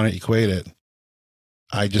 However you want to equate it.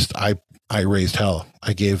 I raised hell.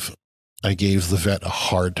 I gave the vet a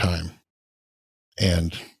hard time.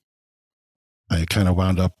 And I kind of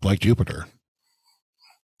wound up like Jupiter.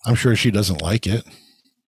 I'm sure she doesn't like it,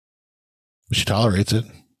 but she tolerates it,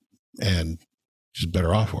 and she's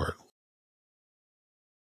better off for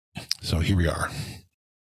it. So here we are.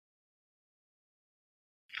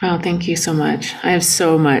 Wow, thank you so much. I have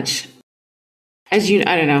so much. I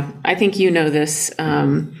don't know. I think you know this.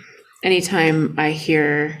 Anytime I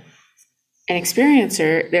hear an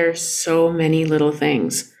experiencer, there are so many little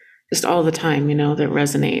things, just all the time, that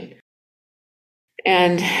resonate.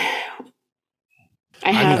 And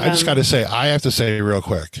I just got to say, I have to say real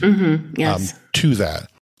quick, yes. To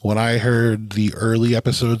that, when I heard the early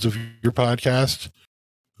episodes of your podcast,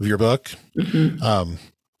 of your book,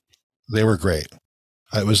 they were great.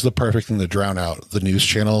 It was the perfect thing to drown out the news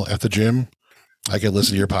channel at the gym. I could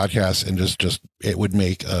listen to your podcast and just it would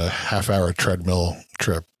make a half-hour treadmill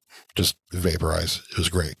trip just vaporize. It was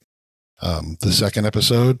great. The second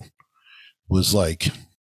episode was like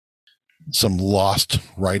some lost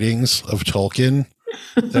writings of Tolkien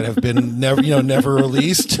that have been never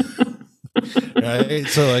released. Right?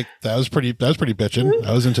 So like that was pretty bitchin'.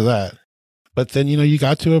 I was into that. But then, you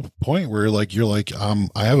got to a point where you're like,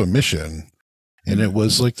 I have a mission. And it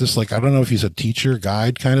was like this, I don't know if he's a teacher,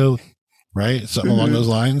 guide kind of, right? Something along those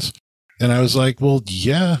lines. And I was like, well,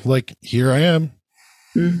 yeah, here I am.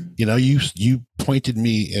 You pointed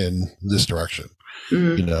me in this direction,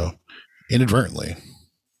 inadvertently,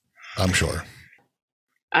 I'm sure.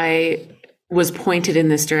 I was pointed in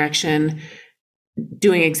this direction,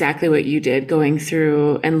 doing exactly what you did, going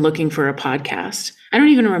through and looking for a podcast. I don't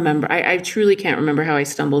even remember. I truly can't remember how I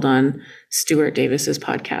stumbled on Stuart Davis's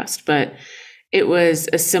podcast, but it was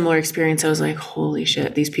a similar experience. I was like, holy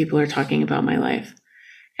shit, these people are talking about my life.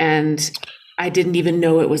 And I didn't even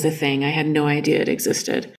know it was a thing. I had no idea it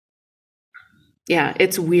existed. Yeah,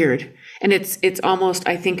 it's weird. And it's almost,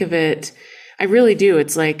 I think of it, I really do.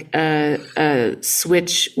 It's like a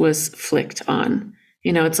switch was flicked on.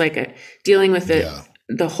 It's like dealing with it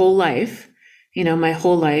the whole life, my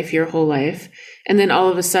whole life, your whole life. And then all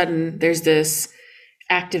of a sudden there's this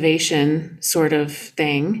activation sort of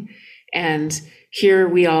thing. And here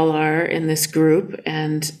we all are in this group,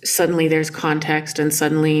 and suddenly there's context, and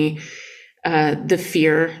suddenly the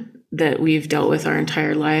fear that we've dealt with our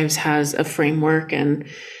entire lives has a framework. And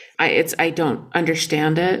I don't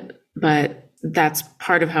understand it, but that's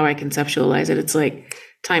part of how I conceptualize it. It's like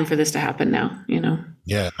time for this to happen now,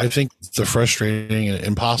 Yeah, I think the frustrating and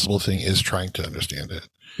impossible thing is trying to understand it.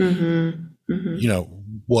 Mm-hmm. Mm-hmm.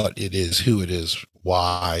 What it is, who it is,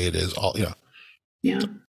 why it is, all, Yeah.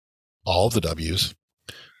 all the W's.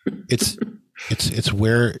 It's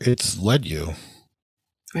where it's led you.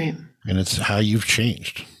 Right. And it's how you've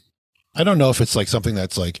changed. I don't know if it's like something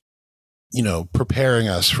that's like, preparing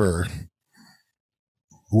us for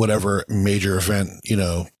whatever major event,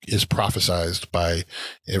 is prophesized by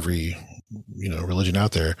every, religion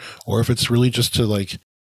out there, or if it's really just to like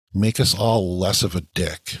make us all less of a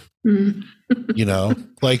dick,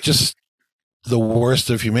 like just the worst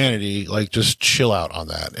of humanity, like just chill out on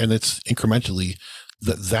that. And it's incrementally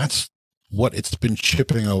that's what it's been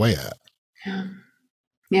chipping away at. Yeah.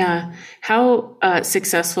 Yeah. How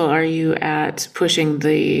successful are you at pushing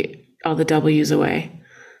all the W's away?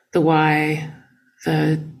 The Y,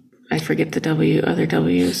 I forget the W, other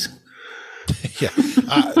W's. Yeah.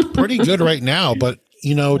 Pretty good right now, but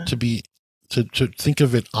to think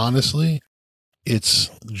of it honestly, it's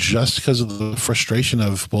just because of the frustration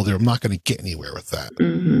of, well, they're not going to get anywhere with that.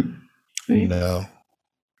 Mm-hmm. Right.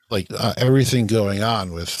 Like everything going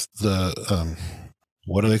on with the,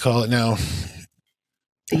 what do they call it now?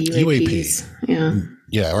 The UAPs. Yeah.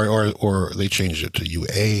 Yeah. Or they changed it to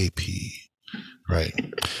UAP. Right.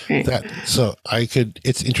 So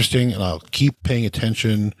it's interesting, and I'll keep paying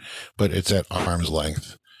attention, but it's at arm's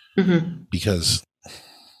length, because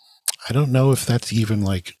I don't know if that's even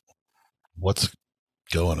like what's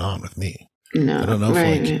going on with me. No. I don't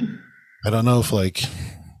know if like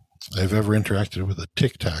I've ever interacted with a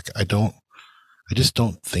Tic Tac. I just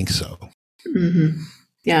don't think so. Mm-hmm.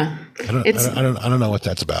 Yeah. I don't know what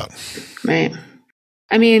that's about. Right.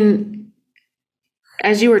 I mean,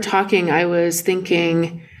 as you were talking, I was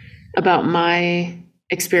thinking about my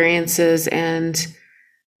experiences and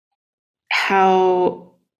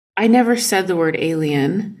how I never said the word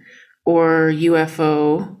alien or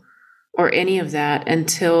UFO or any of that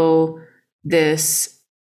until this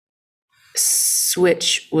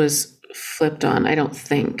switch was flipped on. I don't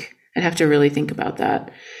think. I'd have to really think about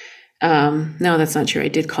that. No, that's not true. I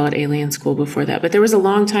did call it alien school before that, but there was a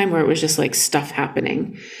long time where it was just like stuff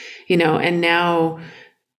happening, and now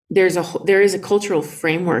there is a cultural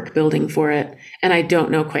framework building for it. And I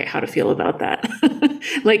don't know quite how to feel about that.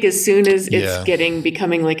 Like as soon as it's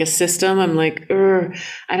becoming like a system, I'm like,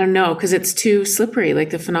 I don't know. 'Cause it's too slippery. Like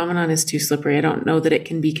the phenomenon is too slippery. I don't know that it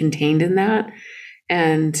can be contained in that.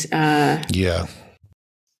 And,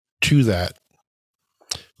 to that,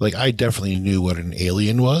 like I definitely knew what an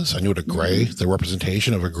alien was. I knew what a gray, the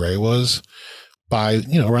representation of a gray was by,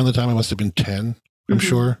 around the time I must have been 10, I'm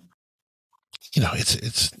sure.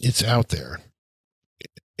 It's out there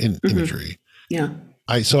in imagery. Yeah.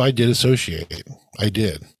 So I did associate. I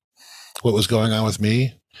did what was going on with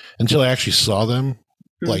me until I actually saw them,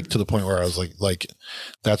 like to the point where I was like,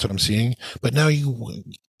 that's what I'm seeing. But now you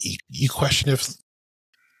question if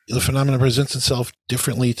the phenomenon presents itself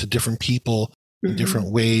differently to different people in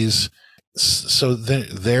different ways. So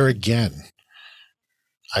there again,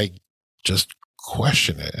 I just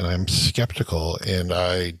question it, and I'm skeptical, and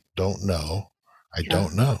I don't know. I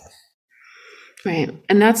don't know. Right.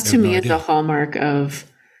 And that's to me the hallmark of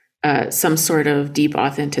some sort of deep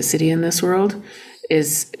authenticity in this world,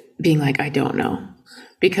 is being like, I don't know.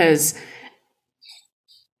 Because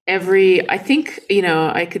I think,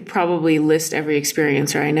 I could probably list every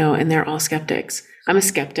experiencer I know, and they're all skeptics. I'm a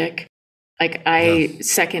skeptic. Like I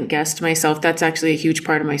second guessed myself. That's actually a huge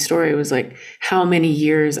part of my story, was like how many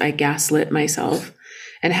years I gaslit myself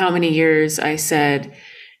and how many years I said,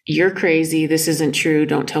 you're crazy. This isn't true.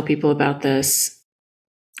 Don't tell people about this.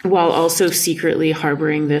 While also secretly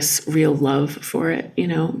harboring this real love for it,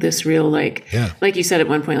 this real, like you said at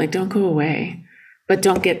one point, like, don't go away, but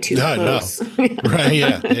don't get too close. No. Right.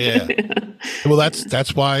 Yeah. Well,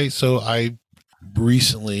 that's why. So I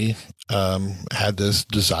recently had this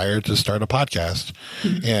desire to start a podcast,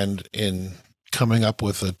 and in coming up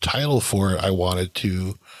with a title for it, I wanted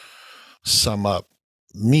to sum up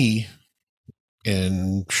me,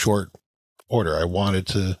 in short order, I wanted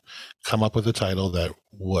to come up with a title that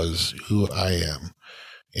was who I am.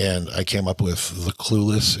 And I came up with The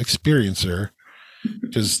Clueless Experiencer,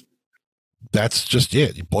 because that's just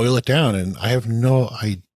it. You boil it down, and I have no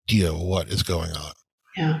idea what is going on.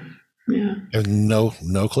 Yeah. Yeah. I have no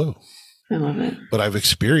clue. I love it. But I've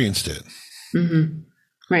experienced it. Mm-hmm.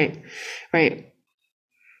 Right. Right.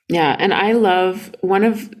 Yeah. And I love one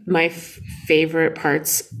of my favorite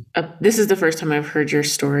parts of, this is the first time I've heard your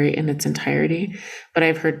story in its entirety, but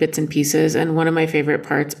I've heard bits and pieces. And one of my favorite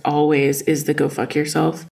parts always is the go fuck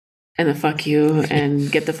yourself and the fuck you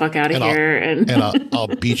and get the fuck out of here. And I'll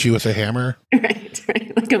beat you with a hammer. Right.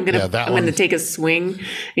 Right. Like I'm going to take a swing.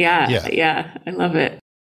 Yeah. Yeah. I love it.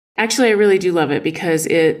 Actually, I really do love it because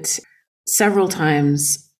it several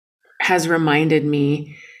times has reminded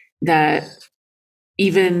me that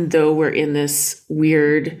even though we're in this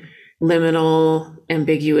weird, liminal,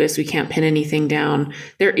 ambiguous, we can't pin anything down,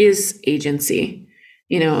 there is agency,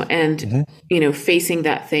 and, facing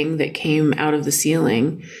that thing that came out of the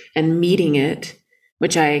ceiling and meeting it,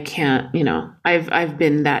 which I can't, I've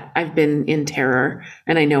been in terror,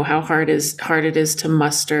 and I know how hard it is to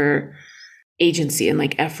muster agency and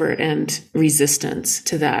like effort and resistance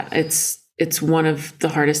to that. It's one of the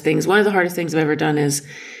hardest things. One of the hardest things I've ever done is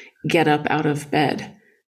get up out of bed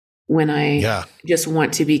when I just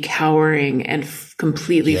want to be cowering and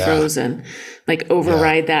completely frozen, like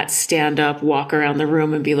override that, stand up, walk around the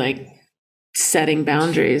room and be like setting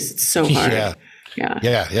boundaries. It's so hard.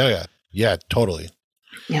 Yeah, totally.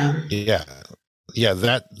 Yeah.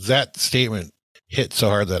 That statement hit so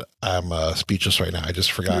hard that I'm speechless right now. I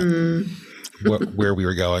just forgot where we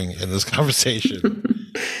were going in this conversation.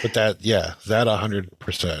 But that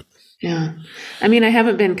 100%. Yeah. I mean, I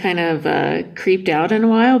haven't been kind of creeped out in a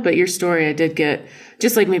while, but your story, I did get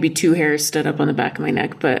just like maybe 2 hairs stood up on the back of my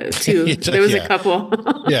neck, but 2, there was a couple.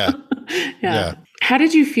 Yeah. How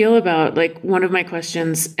did you feel about, like, one of my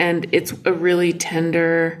questions, and it's a really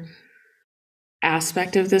tender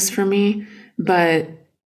aspect of this for me, but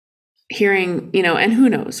hearing, and who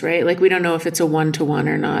knows, right? Like, we don't know if it's a 1-to-1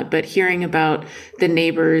 or not, but hearing about the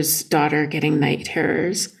neighbor's daughter getting night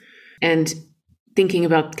terrors and thinking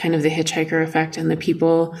about kind of the hitchhiker effect and the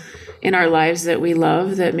people in our lives that we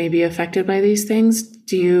love that may be affected by these things.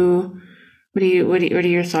 What are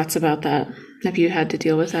your thoughts about that? Have you had to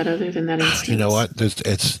deal with that other than that instance? You know what?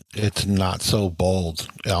 It's not so bold.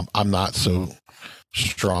 I'm not so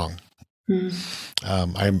strong.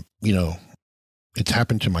 I'm, it's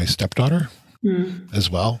happened to my stepdaughter as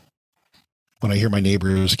well. When I hear my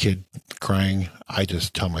neighbor's kid crying, I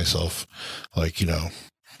just tell myself, like,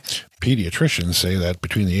 pediatricians say that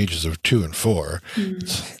between the ages of 2 and 4,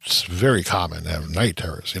 it's very common to have night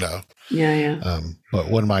terrors, Yeah. But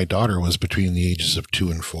when my daughter was between the ages of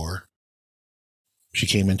 2 and 4, she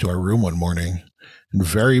came into our room one morning and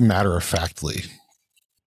very matter-of-factly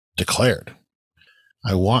declared,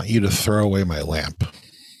 "I want you to throw away my lamp."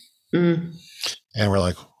 And we're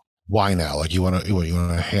like, "Why now? Like, you want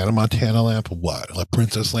a Hannah Montana lamp? What? A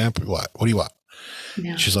princess lamp? What do you want?"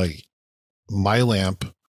 Yeah. She's like, "My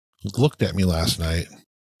lamp looked at me last night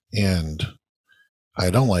and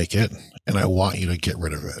I don't like it and I want you to get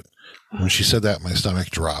rid of it." When she said that, my stomach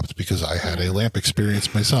dropped because I had a lamp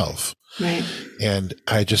experience myself. Right. And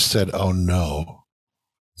I just said, "Oh no,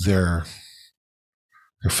 they're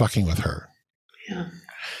fucking with her." Yeah.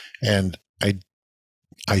 And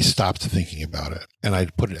I stopped thinking about it and I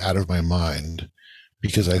put it out of my mind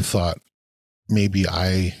because I thought maybe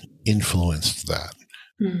I influenced that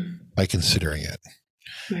by considering it.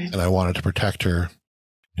 Right. And I wanted to protect her.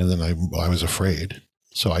 And then I was afraid.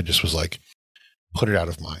 So I just was like, put it out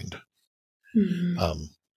of mind.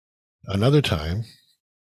 Another time,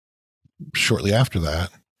 shortly after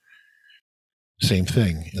that, same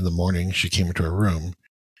thing. In the morning, she came into her room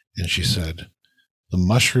and she said, "The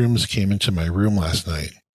mushrooms came into my room last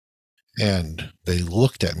night and they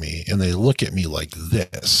looked at me and they look at me like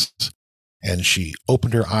this." And she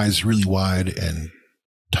opened her eyes really wide and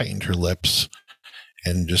tightened her lips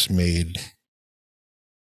and just made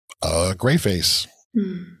a gray face,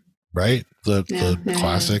 right? The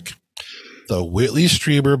classic, the Whitley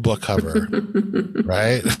Strieber book cover,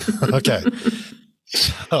 right? Okay.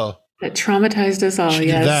 So that traumatized us all.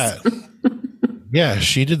 Yes. Yeah,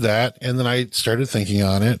 she did that. And then I started thinking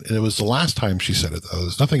on it. And it was the last time she said it, though.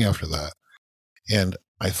 There's nothing after that. And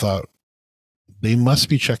I thought, they must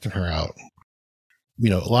be checking her out. A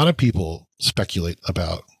lot of people speculate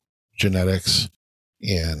about genetics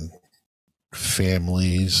and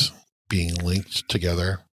families being linked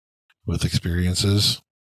together with experiences.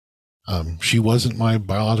 She wasn't my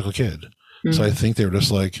biological kid. So I think they were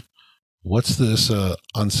just like, what's this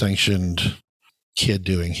unsanctioned kid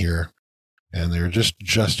doing here? And they were just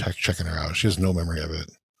checking her out. She has no memory of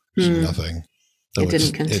it. Nothing. So it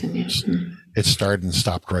didn't continue. It started and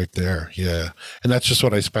stopped right there. Yeah. And that's just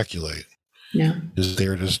what I speculate. Yeah. Is they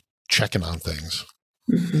were just checking on things.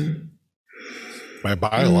 My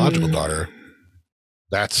biological daughter,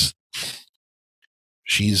 there's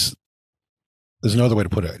no other way to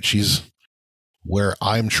put it. She's where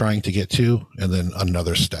I'm trying to get to, and then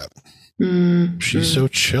another step. She's so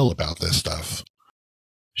chill about this stuff.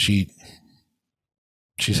 She's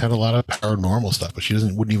had a lot of paranormal stuff, but she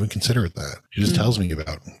wouldn't even consider it that. She just tells me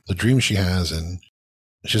about the dreams she has, and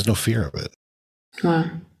she has no fear of it. Wow.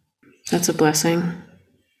 That's a blessing.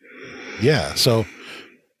 Yeah. So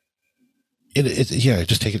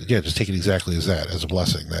just take it exactly as that, as a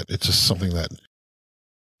blessing, that it's just something that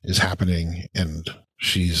is happening and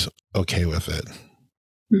she's okay with it.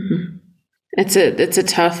 It's a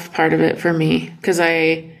tough part of it for me, because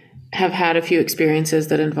I have had a few experiences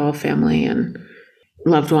that involve family and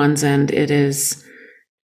loved ones, and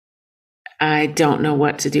I don't know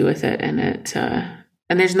what to do with it. And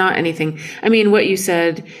and there's not anything, I mean, what you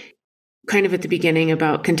said kind of at the beginning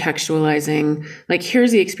about contextualizing, like,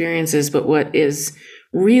 here's the experiences, but what is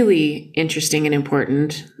really interesting and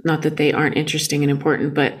important, not that they aren't interesting and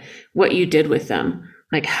important, but what you did with them,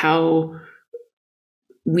 like how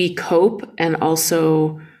we cope, and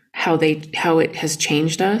also how it has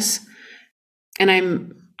changed us.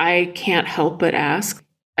 And I can't help but ask,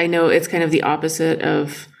 I know it's kind of the opposite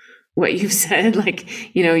of what you've said,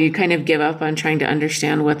 like, you kind of give up on trying to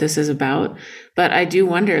understand what this is about. But I do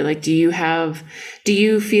wonder, like, do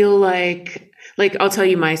you feel like I'll tell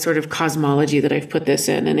you my sort of cosmology that I've put this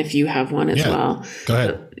in, and if you have one as well. Go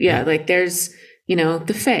ahead. Like there's,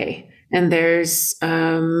 the Fae, and there's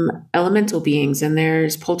elemental beings, and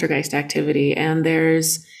there's poltergeist activity, and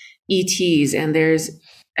there's ETs, and there's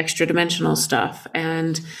extra dimensional stuff,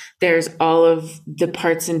 and there's all of the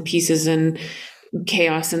parts and pieces and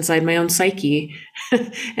chaos inside my own psyche.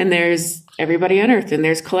 And there's everybody on Earth, and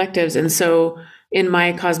there's collectives. And so in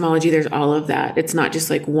my cosmology, there's all of that. It's not just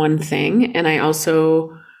like one thing. And I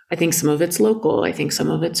think some of it's local. I think some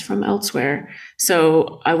of it's from elsewhere.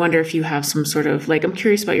 So I wonder if you have some sort of, like, I'm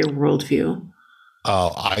curious about your worldview.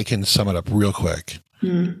 Oh, I can sum it up real quick.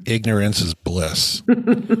 Ignorance is bliss.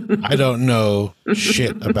 I don't know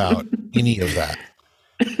shit about any of that.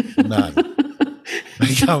 None.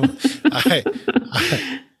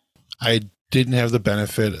 I didn't have the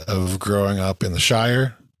benefit of growing up in the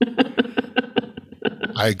Shire.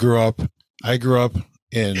 I grew up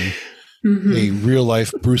in a real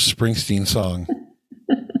life Bruce Springsteen song.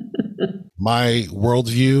 My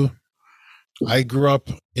worldview, I grew up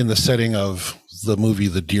in the setting of the movie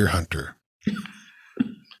The Deer Hunter.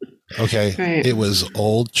 Okay. Right. It was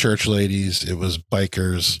old church ladies. It was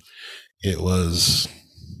bikers. It was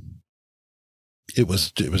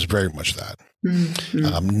very much that.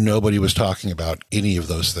 Nobody was talking about any of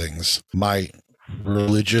those things. My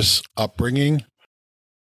religious upbringing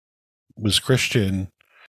was Christian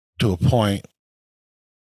to a point.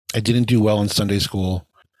 I didn't do well in Sunday school.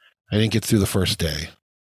 I didn't get through the first day.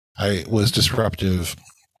 I was disruptive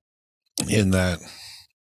in that,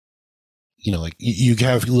 like you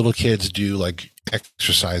have little kids do like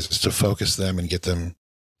exercises to focus them and get them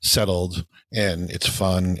settled, and it's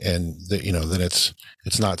fun, and then it's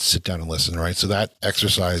not sit down and listen, right? So that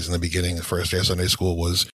exercise in the beginning, the first day of Sunday school,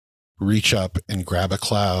 was reach up and grab a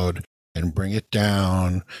cloud and bring it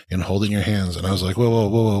down and hold it in your hands. And I was like,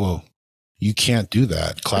 whoa. You can't do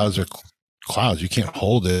that. Clouds are clouds. You can't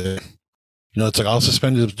hold it. It's like, I'll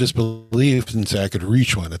suspend disbelief and say I could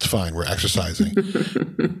reach one. It's fine. We're exercising.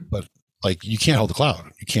 But like, you can't hold the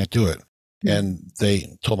cloud. You can't do it. And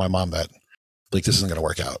they told my mom that, like, this isn't going to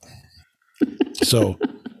work out. So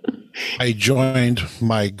I joined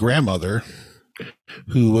my grandmother,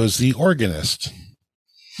 who was the organist.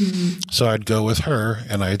 So I'd go with her,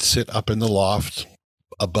 and I'd sit up in the loft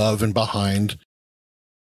above and behind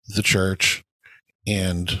the church.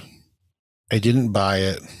 And I didn't buy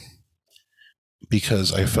it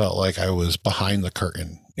because I felt like I was behind the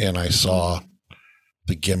curtain and I saw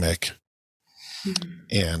the gimmick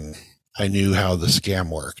and I knew how the scam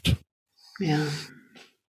worked. Yeah.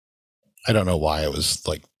 I don't know why I was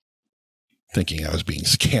like thinking I was being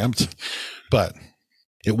scammed, but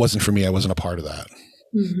it wasn't for me. I wasn't a part of that.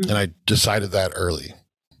 And I decided that early.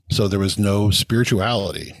 So there was no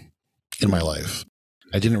spirituality in my life.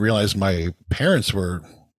 I didn't realize my parents were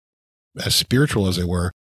as spiritual as they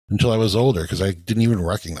were until I was older, because I didn't even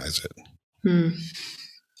recognize it.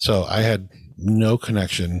 So I had no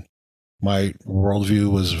connection My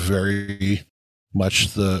worldview was very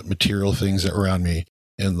much the material things that were around me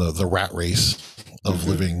and the rat race of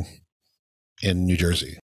living in New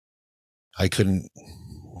Jersey. I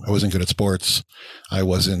wasn't good at sports. I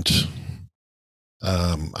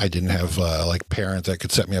didn't have like parents that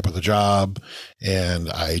could set me up with a job, and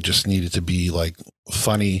I just needed to be like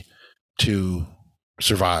funny to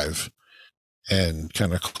survive and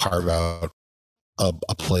kind of carve out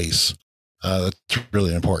a place that's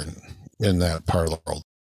really important in that part of the world,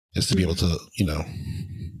 is to be able to,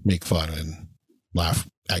 make fun and laugh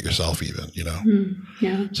at yourself even,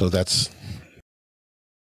 Yeah. So that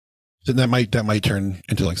might turn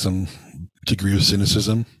into like some degree of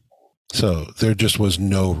cynicism. So there just was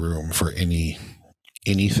no room for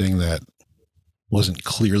anything that wasn't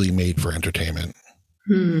clearly made for entertainment,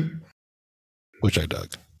 which I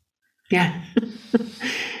dug. Yeah.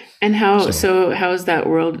 And how has that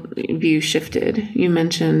world view shifted? You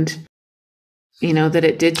mentioned, that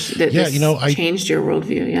it did, I changed your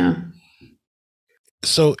worldview. Yeah.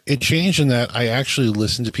 So it changed in that I actually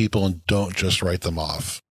listen to people and don't just write them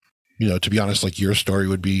off. To be honest, like your story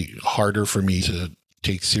would be harder for me to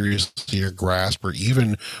take seriously or grasp or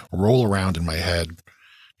even roll around in my head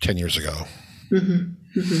 10 years ago.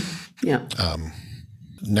 Yeah.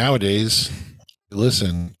 Nowadays,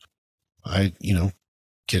 listen, I,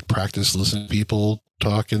 get practice listening to people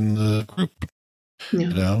talk in the group,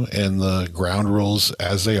 and the ground rules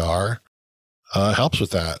as they are, helps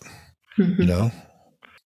with that.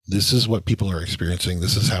 This is what people are experiencing.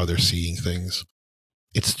 This is how they're seeing things.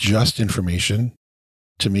 It's just information.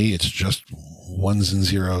 To me, it's just ones and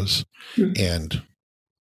zeros, and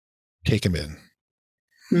take them in.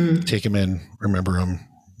 Take them in, remember them,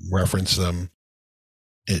 reference them.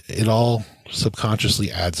 It all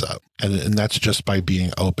subconsciously adds up. And that's just by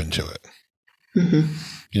being open to it.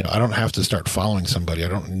 I don't have to start following somebody. I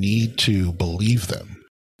don't need to believe them.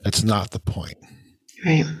 That's not the point.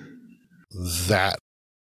 Right. That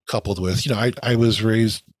coupled with, I was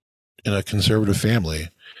raised in a conservative family.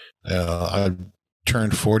 I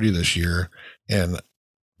turned 40 this year, and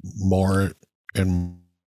more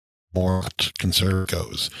conservative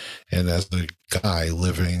goes. And as a guy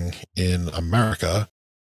living in America,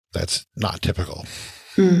 that's not typical.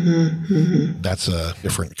 That's a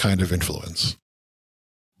different kind of influence.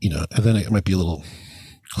 And then it might be a little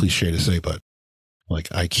cliche to say, but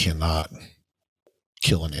like, I cannot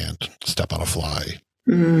kill an ant, step on a fly,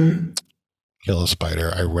 kill a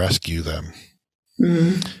spider. I rescue them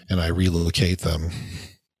and I relocate them.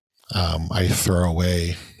 I throw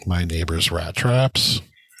away my neighbor's rat traps,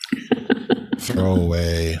 throw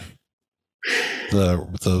away the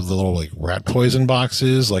little like rat poison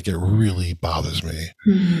boxes. Like, it really bothers me.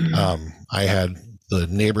 I had the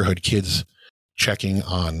neighborhood kids checking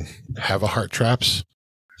on have-a-heart traps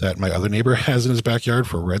that my other neighbor has in his backyard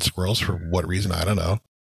for red squirrels, for what reason, I don't know.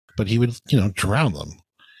 But he would, drown them.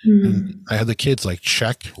 And I had the kids like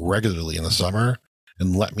check regularly in the summer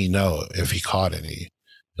and let me know if he caught any.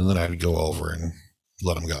 And then I'd go over and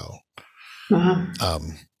let him go. Wow.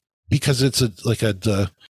 Because it's the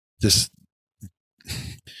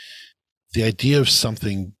idea of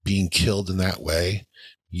something being killed in that way,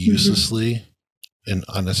 uselessly and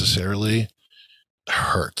unnecessarily,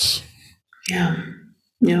 hurts. Yeah.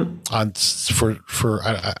 Yep. I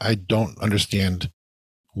don't understand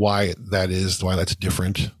why that's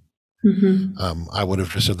different. I would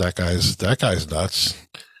have just said that guy's nuts,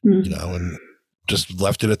 and just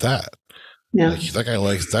left it at that. Yeah.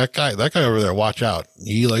 Like, that guy over there, watch out.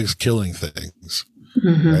 He likes killing things.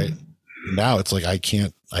 Right. Now it's like, I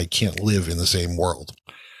can't live in the same world.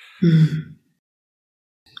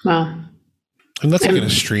 Wow. And that's like an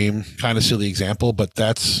extreme kind of silly example, but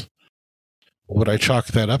that's what I chalk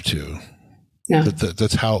that up to. Yeah.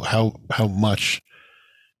 That's how much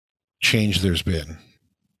change there's been.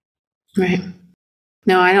 Right.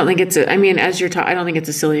 No, I don't think it's I don't think it's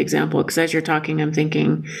a silly example, because as you're talking, I'm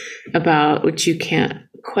thinking about, which you can't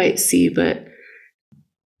quite see, but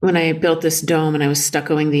when I built this dome and I was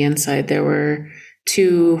stuccoing the inside, there were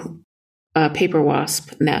 2 paper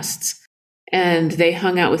wasp nests, and they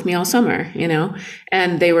hung out with me all summer,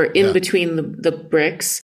 and they were in between the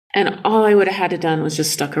bricks, and all I would have had to done was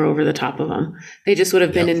just stucco over the top of them. They just would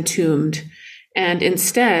have been entombed. And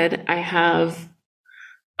instead, I have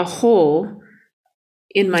a hole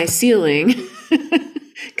in my ceiling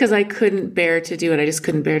because I couldn't bear to do it. I just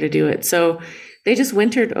couldn't bear to do it. So they just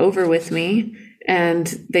wintered over with me, and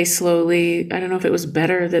they slowly, I don't know if it was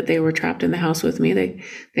better that they were trapped in the house with me.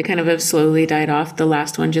 They kind of have slowly died off. The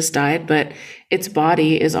last one just died, but its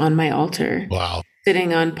body is on my altar. Wow.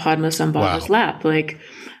 Sitting on Padmasambhava's lap. Like,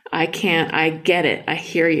 I can't, I get it. I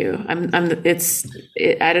hear you. I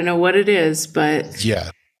don't know what it is, but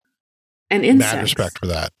yeah, and insects. mad respect for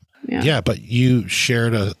that. Yeah. But you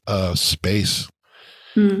shared a space.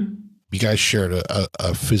 Hmm. You guys shared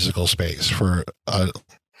a physical space for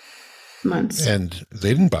months. And they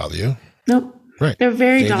didn't bother you. Nope. Right. They're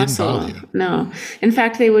very They docile. didn't bother you. No. In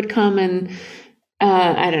fact, they would come and,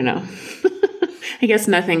 I don't know. I guess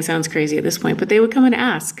nothing sounds crazy at this point, but they would come and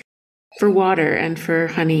ask for water and for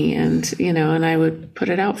honey and, and I would put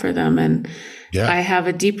it out for them. And I have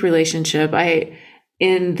a deep relationship.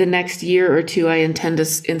 In the next year or two, I intend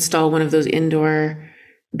to install one of those indoor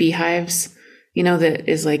beehives, that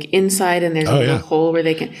is like inside and there's a little hole where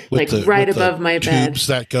they can, right above my bed. Tubes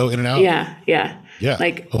that go in and out. Yeah.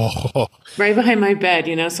 Like right behind my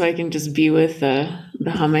bed, so I can just be with the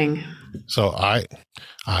humming. So I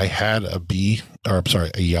had a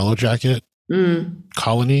yellow jacket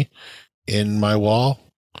colony in my wall.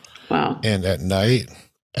 Wow. And at night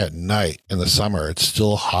in the summer, it's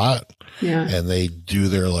still hot. Yeah. And they do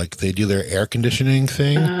their air conditioning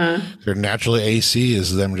thing. Their natural AC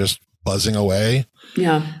is them just buzzing away.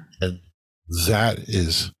 Yeah. And that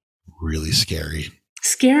is really scary.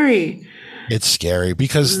 Scary. It's scary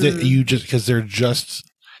because they're just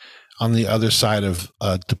on the other side of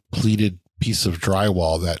a depleted piece of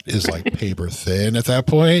drywall that is like paper thin at that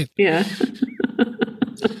point. Yeah.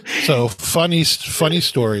 So funny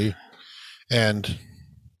story. And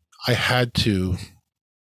I had to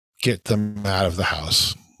get them out of the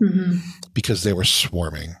house because they were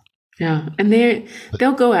swarming. Yeah. And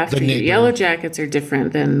they'll go after you. Yellow jackets are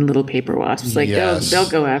different than little paper wasps. Like they'll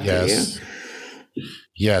go after you.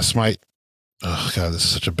 Yes. Oh God, this is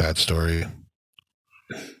such a bad story.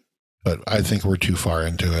 But I think we're too far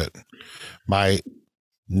into it. My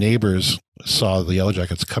neighbors saw the yellow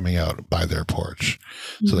jackets coming out by their porch.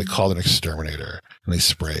 So they called an exterminator and they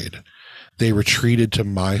sprayed. They retreated to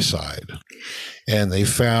my side and they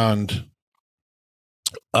found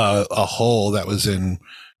a hole that was in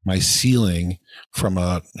my ceiling from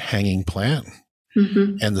a hanging plant.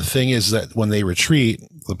 And the thing is that when they retreat,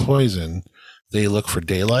 the poison, they look for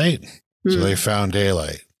daylight. So they found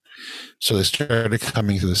daylight. So they started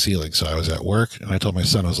coming through the ceiling. So I was at work and I told my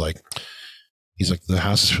son, he's like, the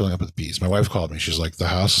house is filling up with bees. My wife called me. She's like, the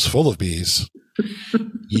house is full of bees.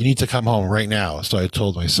 You need to come home right now. So I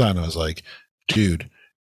told my son, I was like, dude,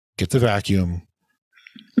 get the vacuum,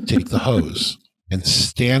 take the hose and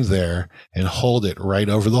stand there and hold it right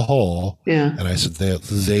over the hole. Yeah. And I said,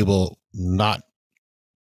 they will not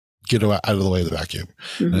get out of the way of the vacuum.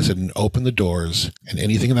 And I said, and open the doors and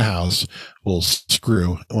anything in the house will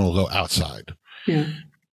screw and will go outside. Yeah.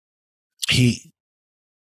 He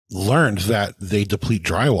learned that they deplete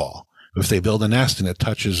drywall. If they build a nest and it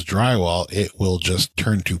touches drywall, it will just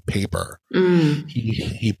turn to paper.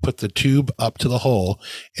 He put the tube up to the hole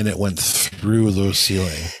and it went through the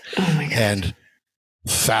ceiling. Oh my God. And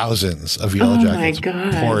thousands of yellow jackets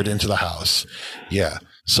poured into the house. Yeah.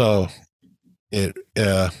 So it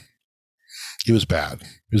was bad.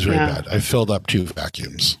 It was very bad. I filled up 2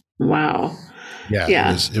 vacuums. Wow.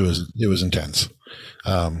 Yeah. It was intense.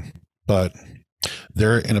 But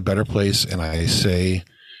they're in a better place. And I say,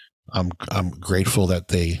 I'm grateful that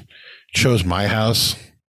they chose my house.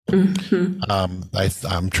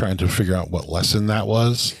 I'm trying to figure out what lesson that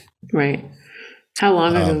was. Right. How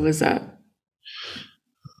long ago was that?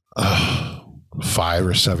 5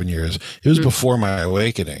 or 7 years. It was before my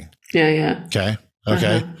awakening. Yeah.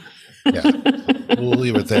 Okay. Yeah. We'll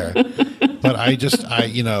leave it there. But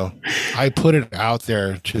I put it out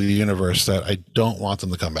there to the universe that I don't want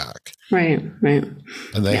them to come back. Right.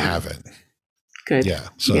 And they haven't. Good. Yeah.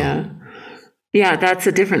 So yeah, that's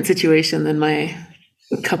a different situation than my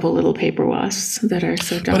couple little paper wasps that are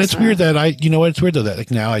so docile. But it's weird that it's weird though that like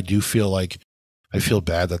now I do feel like I feel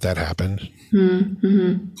bad that happened.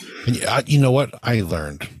 And you know what I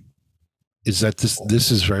learned is that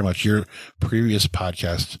this is very much your previous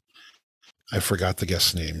podcast. I forgot the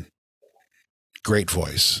guest's name. Great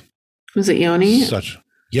voice. Was it Yoni?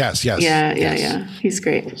 Yes. Yeah. He's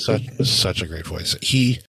great. Such a great voice.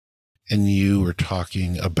 He and you were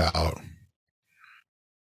talking about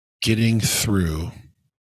getting through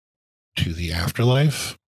to the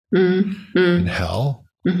afterlife and hell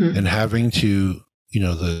and having to,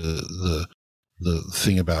 the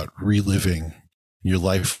thing about reliving your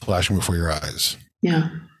life flashing before your eyes. Yeah.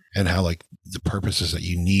 And how like the purpose is that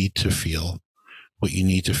you need to feel what you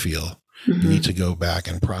need to feel. You need to go back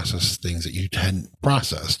and process things that you hadn't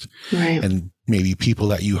processed. Right. And maybe people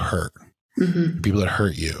that you hurt, people that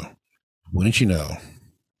hurt you. Wouldn't you know?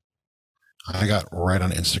 I got right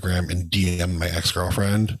on Instagram and DM my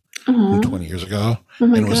ex-girlfriend. from 20 years ago. Oh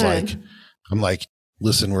my and was God. like, I'm like,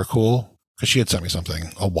 listen, we're cool. Because she had sent me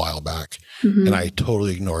something a while back and I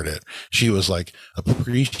totally ignored it. She was like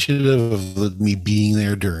appreciative of me being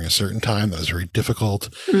there during a certain time that was very difficult.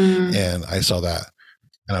 And I saw that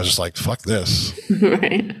and I was just like, fuck this.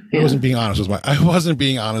 Right. I wasn't being honest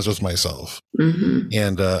with myself.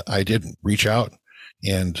 And I did reach out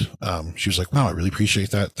and she was like, wow, I really appreciate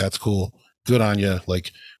that. That's cool. Good on you.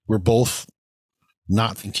 Like, we're both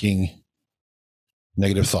not thinking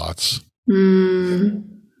negative thoughts.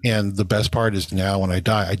 And the best part is now when I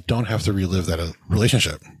die, I don't have to relive that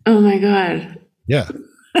relationship. Oh my God. Yeah.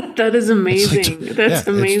 That is amazing. That's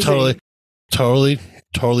amazing. It's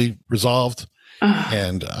totally resolved.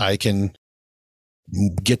 And I can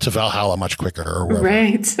get to Valhalla much quicker or wherever.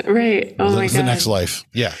 Right. Oh my God. The next life.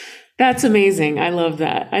 Yeah. That's amazing. I love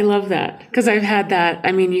that. Because I've had that.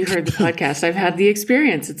 I mean, you heard the podcast. I've had the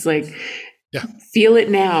experience. It's like, feel it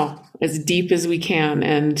now as deep as we can.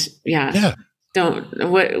 And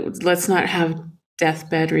let's not have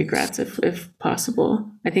deathbed regrets if possible.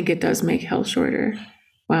 I think it does make hell shorter.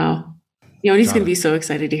 Wow. Yoni's going to be so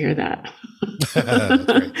excited to hear that.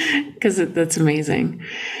 Because that's amazing.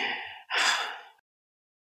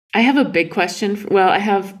 I have a big question.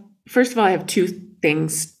 First of all, I have two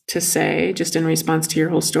things to say just in response to your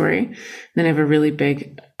whole story. Then I have a really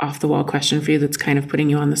big off the wall question for you that's kind of putting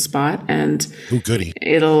you on the spot. And goody.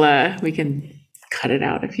 We can cut it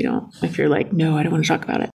out if you're like, no, I don't want to talk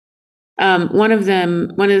about it. One of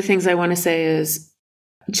the things I want to say is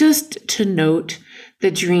just to note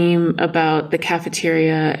the dream about the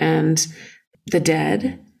cafeteria and the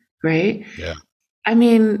dead, right? Yeah. I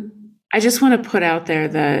mean, I just want to put out there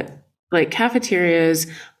that like cafeterias,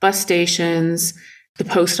 bus stations, the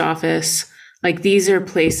post office, like these are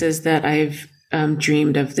places that I've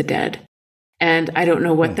dreamed of the dead. And I don't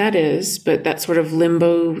know what that is, but that sort of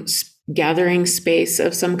limbo gathering space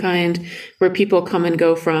of some kind where people come and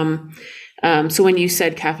go from. So when you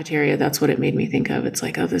said cafeteria, that's what it made me think of. It's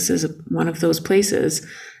like, oh, this is one of those places.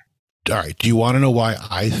 All right. Do you want to know why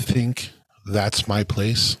I think that's my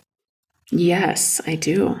place? Yes, I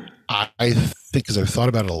do. I think because I've thought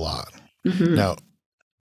about it a lot. Now,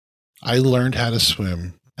 I learned how to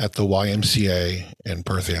swim at the YMCA in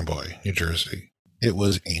Perth Amboy, New Jersey. It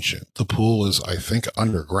was ancient. The pool was, I think,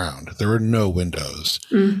 underground. There were no windows,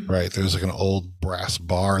 right? There was like an old brass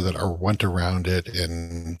bar that went around it.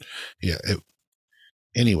 And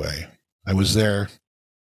anyway, I was there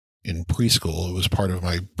in preschool. It was part of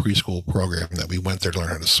my preschool program that we went there to learn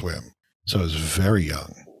how to swim. So I was very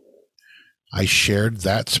young. I shared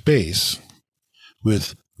that space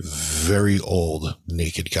with very old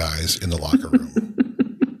naked guys in the locker room.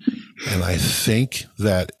 And I think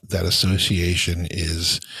that association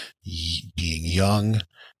is being young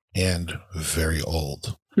and very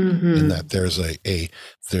old. And that there's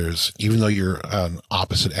there's, even though you're on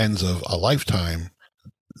opposite ends of a lifetime,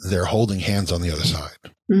 they're holding hands on the other side.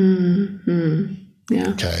 Yeah.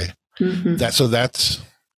 Okay. That's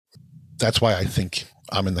why I think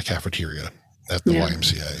I'm in the cafeteria at the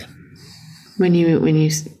YMCA. When you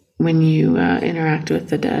interact with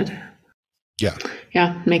the dead. Yeah.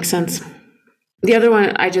 Yeah, makes sense. The other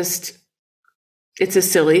one, it's a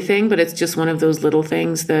silly thing, but it's just one of those little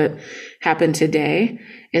things that happened today,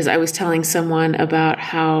 is I was telling someone about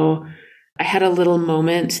how I had a little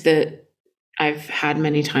moment that I've had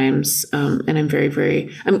many times. And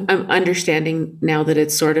I'm understanding now that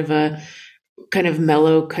it's sort of a kind of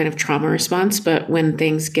mellow kind of trauma response. But when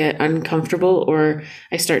things get uncomfortable or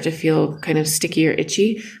I start to feel kind of sticky or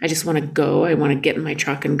itchy, I just want to go. I want to get in my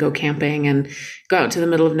truck and go camping and go out to the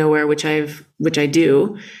middle of nowhere, which I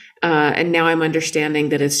do. And now I'm understanding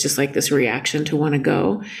that it's just like this reaction to want to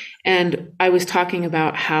go. And I was talking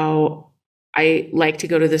about how I like to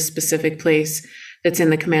go to this specific place that's in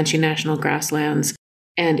the Comanche National Grasslands.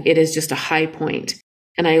 And it is just a high point.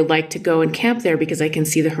 And I like to go and camp there because I can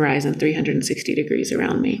see the horizon 360 degrees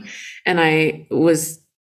around me. And I was,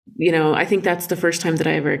 I think that's the first time that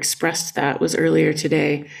I ever expressed that was earlier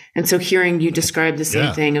today. And so hearing you describe the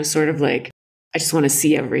same thing of sort of like, I just want to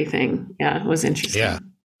see everything. Yeah, it was interesting.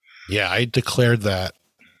 Yeah, I declared that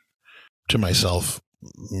to myself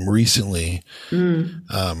recently.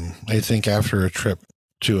 I think after a trip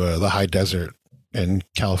to the high desert in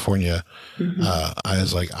California, I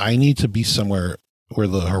was like, I need to be somewhere where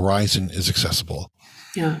the horizon is accessible.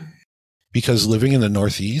 Yeah. Because living in the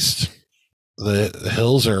Northeast, the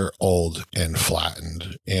hills are old and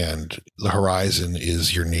flattened, and the horizon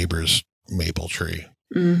is your neighbor's maple tree.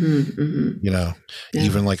 Even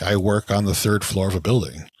like I work on the third floor of a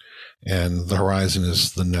building, and the horizon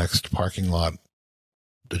is the next parking lot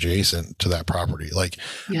adjacent to that property. Like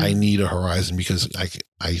Yeah. I need a horizon because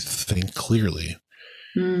I think clearly.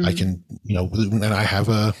 I can, and I have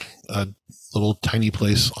a little tiny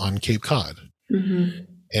place on Cape Cod,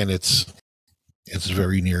 and it's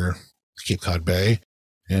very near Cape Cod Bay,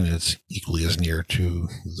 and it's equally as near to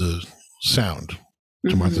the Sound,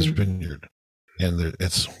 to Martha's Vineyard, and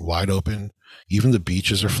it's wide open. Even the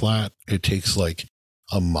beaches are flat. It takes like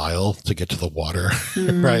a mile to get to the water,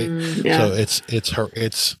 right? Yeah. So it's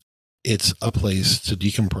a place to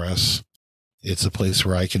decompress. It's a place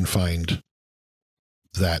where I can find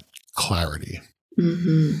that clarity.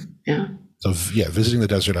 Yeah. So yeah, visiting the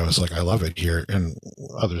desert, I was like, I love it here. And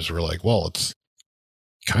others were like, well, it's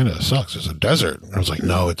kind of sucks. It's a desert. And I was like,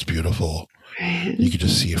 no, it's beautiful. Right. You could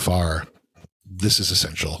just see afar. This is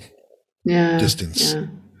essential. Yeah. Distance.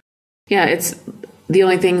 Yeah. It's the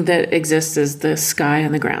only thing that exists is the sky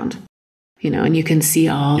on the ground, and you can see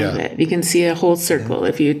all of it. You can see a whole circle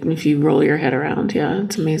if you roll your head around. Yeah.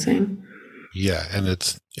 It's amazing. Yeah. And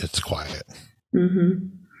it's quiet.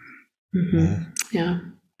 Yeah.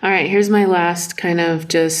 All right. Here's my last kind of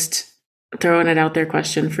just throwing it out there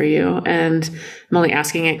question for you. And I'm only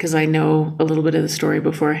asking it because I know a little bit of the story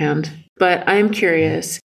beforehand. But I'm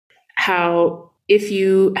curious if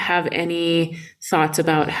you have any thoughts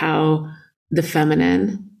about how the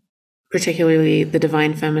feminine, particularly the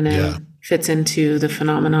divine feminine, fits into the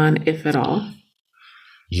phenomenon, if at all.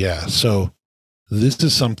 Yeah. So this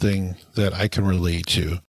is something that I can relate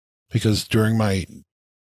to because during my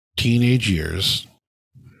teenage years,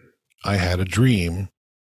 I had a dream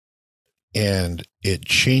and it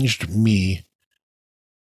changed me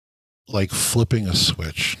like flipping a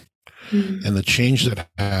switch. And the change that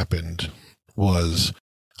happened was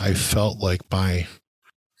I felt like my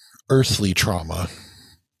earthly trauma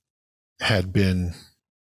had been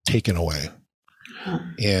taken away.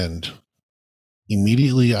 And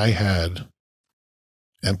immediately I had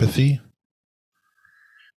empathy.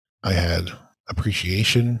 I had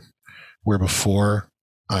appreciation, where before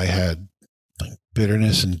I had like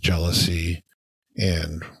bitterness and jealousy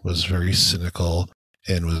and was very cynical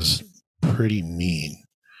and was pretty mean.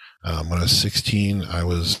 When I was 16, I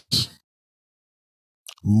was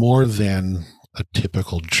more than a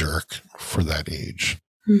typical jerk for that age.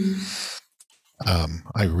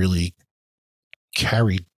 I really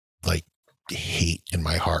carried like hate in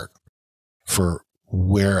my heart for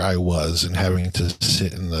where I was and having to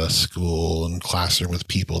sit in the school and classroom with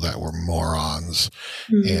people that were morons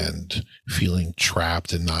and feeling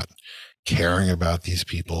trapped and not caring about these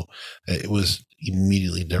people. It was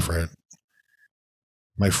immediately different.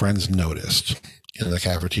 My friends noticed in the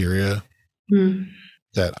cafeteria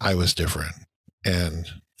that I was different. And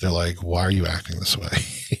they're like, why are you acting this way?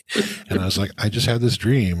 And I was like, I just had this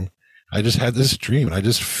dream. I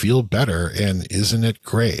just feel better. And isn't it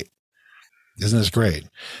great? Isn't this great?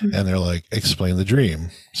 And they're like, explain the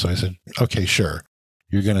dream. So I said, okay, sure.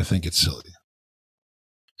 You're going to think it's silly.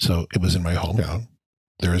 So it was in my hometown.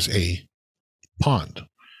 There is a pond/lake.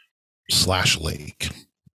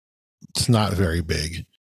 It's not very big,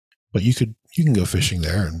 but you can go fishing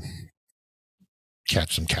there and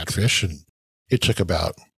catch some catfish. And it took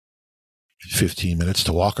about 15 minutes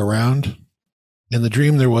to walk around. In the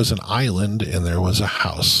dream, there was an island and there was a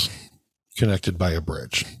house connected by a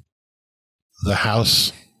bridge. The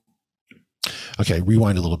house, okay,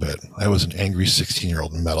 rewind a little bit. I was an angry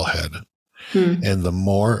 16-year-old metalhead. And the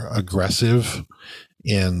more aggressive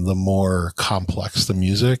and the more complex the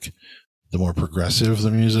music, the more progressive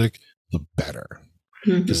the music, the better.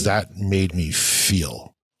 Because that made me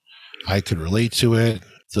feel. I could relate to it.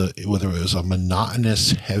 Whether it was a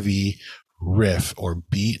monotonous, heavy riff or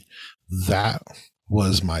beat, that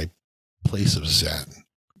was my place of zen.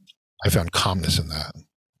 I found calmness in that.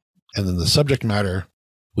 And then the subject matter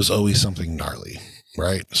was always something gnarly,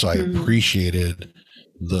 right? So I appreciated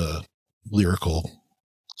the lyrical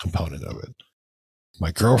component of it.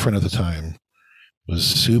 My girlfriend at the time was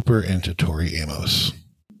super into Tori Amos.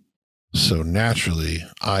 So naturally,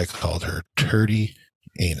 I called her Turdy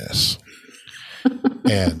Anus.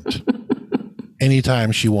 And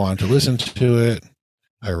anytime she wanted to listen to it,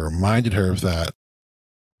 I reminded her of that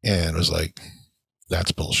and was like,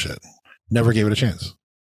 that's bullshit. Never gave it a chance.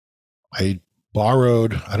 I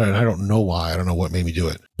borrowed, I don't know why, I don't know what made me do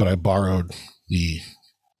it, but I borrowed the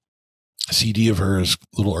CD of hers,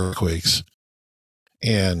 Little Earthquakes,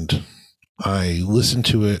 and I listened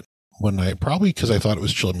to it one night, probably because I thought it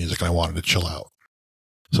was chill music and I wanted to chill out.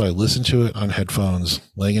 So I listened to it on headphones,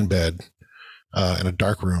 laying in bed in a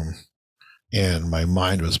dark room, and my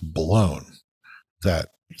mind was blown that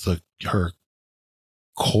her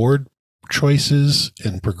chord choices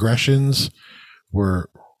and progressions were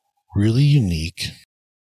really unique.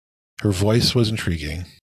 Her voice was intriguing.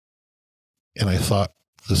 And I thought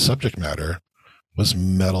the subject matter was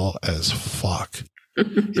metal as fuck.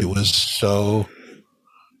 It was so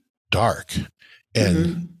dark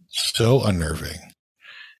and so unnerving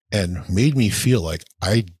and made me feel like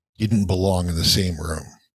I didn't belong in the same room.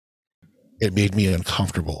 It made me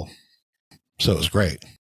uncomfortable. So it was great.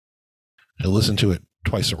 I listened to it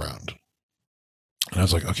twice around. And I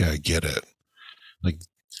was like, okay, I get it. Like,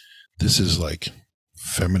 this is like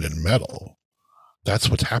feminine metal. That's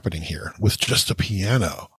what's happening here with just a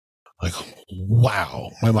piano. Like,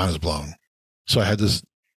 wow, my mind is blown. So I had this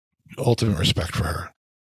ultimate respect for her.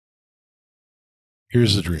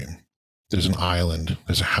 Here's the dream. There's an island.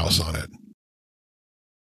 There's a house on it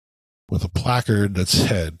with a placard that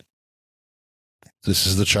said, "This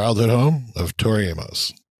is the childhood home of Tori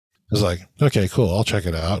Amos." I was like, okay, cool. I'll check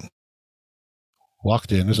it out.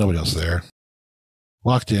 Walked in. There's nobody else there.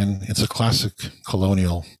 Walked in. It's a classic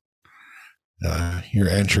colonial. Your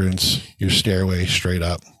entrance, your stairway straight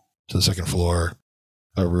up to the second floor,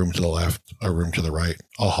 a room to the left, a room to the right,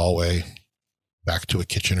 a hallway, back to a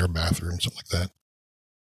kitchen or bathroom, something like that.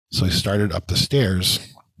 So I started up the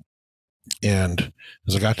stairs, and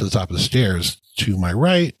as I got to the top of the stairs, to my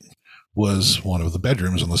right was one of the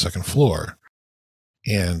bedrooms on the second floor.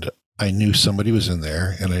 And I knew somebody was in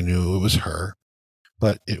there, and I knew it was her,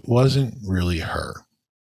 but it wasn't really her.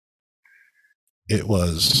 It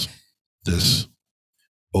was this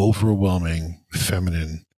overwhelming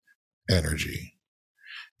feminine energy.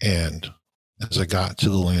 And as I got to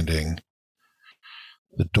the landing,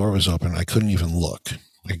 the door was open. I couldn't even look.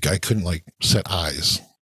 I couldn't set eyes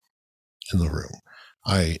in the room.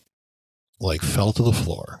 I fell to the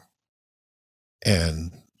floor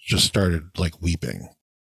and just started weeping.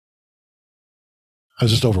 I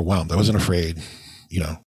was just overwhelmed. I wasn't afraid.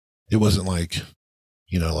 It wasn't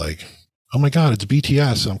oh my God, it's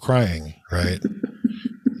BTS. I'm crying, right?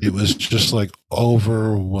 It was just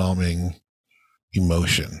overwhelming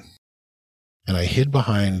emotion. And I hid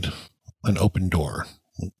behind an open door,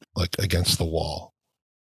 against the wall.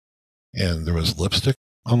 And there was lipstick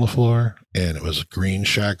on the floor, and it was green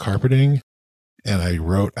shag carpeting. And I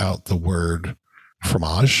wrote out the word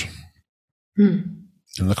fromage in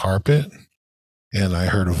the carpet. And I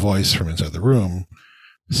heard a voice from inside the room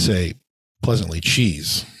say pleasantly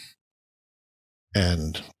cheese.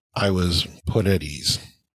 And I was put at ease.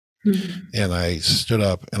 And I stood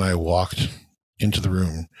up and I walked into the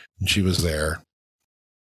room, and she was there.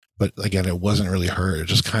 But again, it wasn't really her. It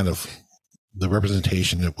just kind of the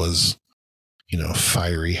representation. It was,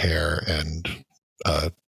 fiery hair and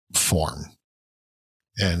form.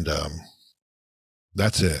 And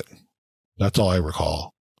that's it. That's all I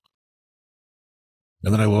recall.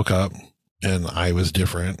 And then I woke up and I was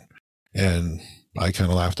different, and I kind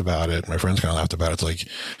of laughed about it. My friends kind of laughed about it. It's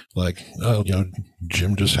oh,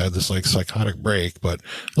 Jim just had this psychotic break, but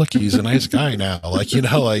look, he's a nice guy now. All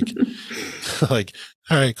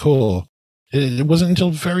right, cool. It wasn't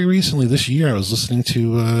until very recently this year I was listening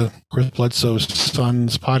to Chris Bledsoe's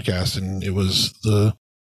son's podcast, and it was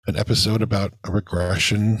an episode about a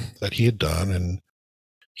regression that he had done, and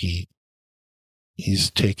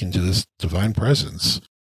he's taken to this divine presence.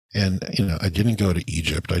 And, I didn't go to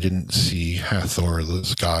Egypt. I didn't see Hathor,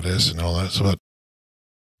 this goddess, and all that. So, but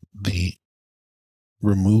the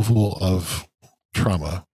removal of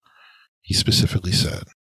trauma, he specifically said,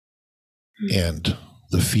 and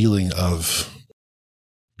the feeling of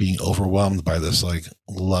being overwhelmed by this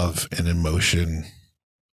love and emotion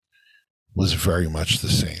was very much the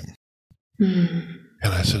same. And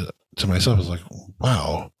I said to myself, I was like,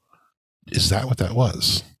 wow, is that what that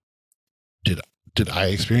was? Did I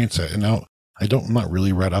experience that? And now I'm not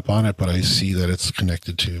really read up on it, but I see that it's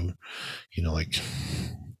connected to,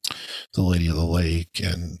 the Lady of the Lake.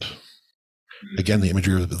 And again, the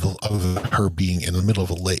imagery of her being in the middle of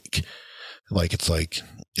a lake. It's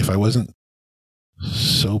if I wasn't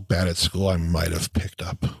so bad at school, I might have picked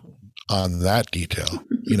up on that detail.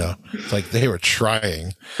 They were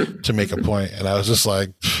trying to make a point, and I was just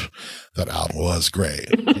that album was great.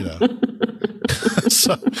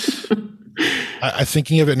 So I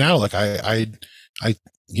thinking of it now, I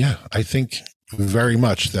think very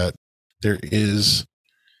much that there is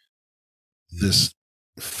this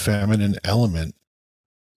feminine element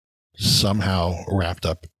somehow wrapped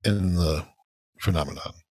up in the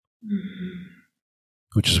phenomenon,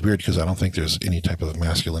 which is weird because I don't think there's any type of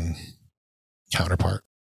masculine counterpart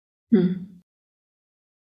that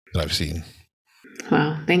I've seen.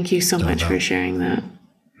 Wow. Thank you so much for sharing that.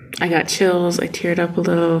 I got chills. I teared up a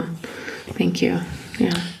little. Thank you.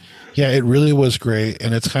 Yeah. Yeah, it really was great.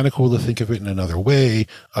 And it's kind of cool to think of it in another way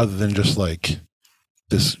other than just like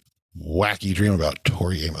this wacky dream about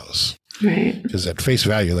Tori Amos. Right. Because at face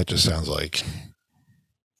value, that just sounds like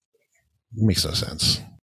makes no sense.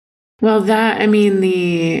 Well, that, I mean,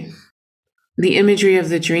 the imagery of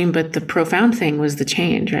the dream, but the profound thing was the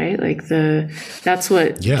change, right? Like that's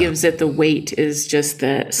what gives it the weight, is just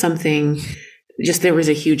that something, just there was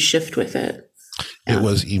a huge shift with it. Yeah. It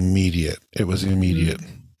was immediate.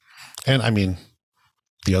 Mm-hmm. And I mean,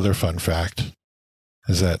 the other fun fact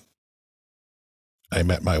is that I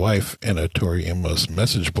met my wife in a Tori Amos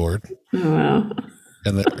message board. Oh, wow.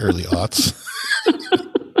 In the early aughts.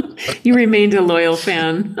 You remained a loyal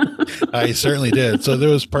fan. I certainly did. So there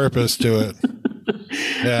was purpose to it.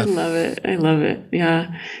 Yeah. I love it.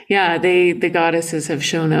 Yeah. Yeah. The goddesses have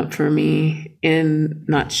shown up for me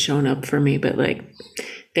not shown up for me, but like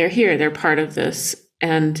they're here, they're part of this.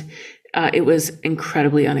 And it was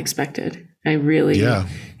incredibly unexpected. I really,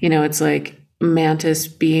 it's like mantis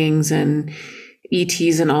beings and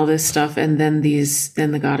ETs and all this stuff. And then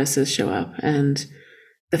the goddesses show up, and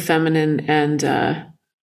the feminine, and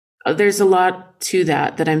there's a lot to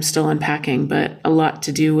that I'm still unpacking, but a lot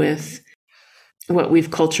to do with what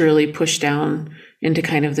we've culturally pushed down into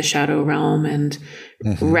kind of the shadow realm, and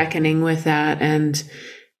reckoning with that, and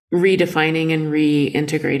redefining and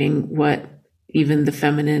reintegrating what even the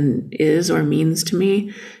feminine is or means to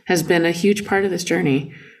me has been a huge part of this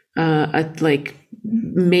journey. A like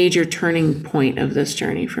major turning point of this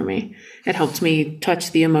journey for me. It helped me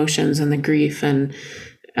touch the emotions and the grief and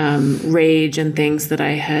rage and things that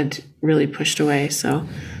I had really pushed away. So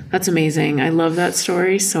that's amazing. I love that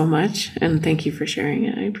story so much, and thank you for sharing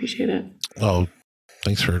it. I appreciate it. Oh,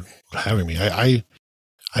 thanks for having me. I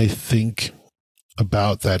think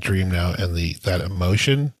about that dream now, and that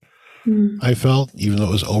emotion I felt, even though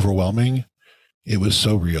it was overwhelming, it was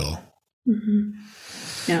so real. Mm-hmm.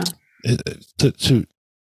 Yeah.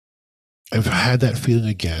 I've had that feeling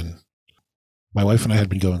again. My wife and I had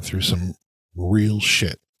been going through some real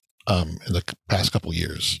shit in the past couple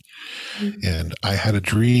years. And I had a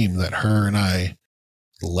dream that her and I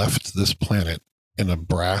left this planet in a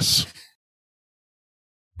brass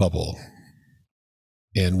bubble,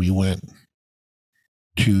 and we went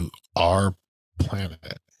to our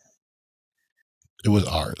planet. It was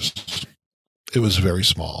ours. It was very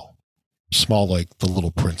small like the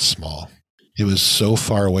Little Prince small. It was so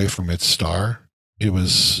far away from its star. It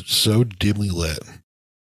was so dimly lit,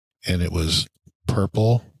 and it was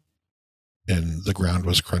purple, and the ground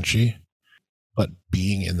was crunchy, but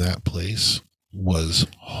being in that place was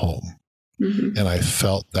home. Mm-hmm. And I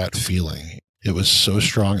felt that feeling. It was so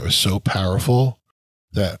strong. It was so powerful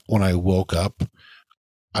that when I woke up,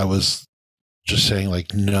 I was just saying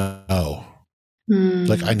like, no,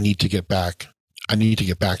 like I need to get back. I need to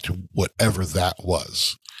get back to whatever that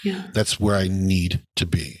was. Yeah. That's where I need to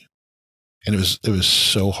be. And it was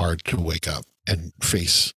so hard to wake up and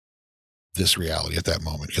face this reality at that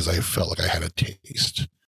moment, because I felt like I had a taste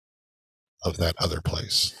of that other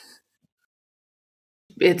place.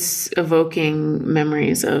 It's evoking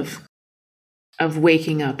memories of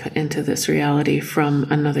waking up into this reality from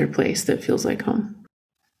another place that feels like home.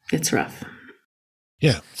 It's rough.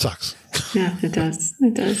 Yeah, it sucks. Yeah, it does.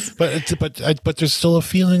 It does. But there's still a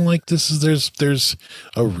feeling like there's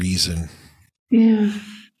a reason. Yeah.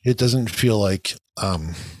 It doesn't feel like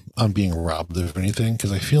I'm being robbed of anything,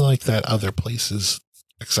 because I feel like that other place is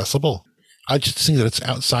accessible. I just think that it's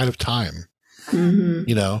outside of time.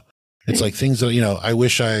 Mm-hmm. It's like things that, I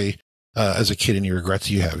wish I, as a kid, any regrets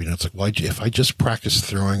you have, it's like, if I just practiced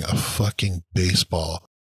throwing a fucking baseball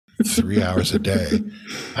 3 hours a day,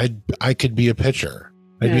 I could be a pitcher.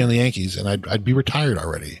 I'd be on the Yankees, and I'd be retired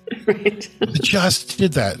already. Right. I just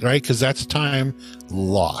did that, right? Because that's time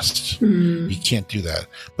lost. You can't do that.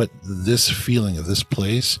 But this feeling of this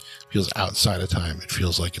place feels outside of time. It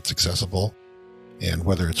feels like it's accessible. And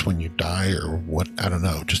whether it's when you die or what, I don't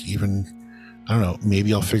know.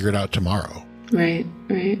 Maybe I'll figure it out tomorrow. Right.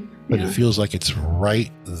 But it feels like it's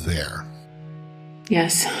right there.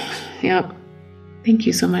 Yes. Yep. Thank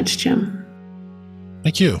you so much, Jim.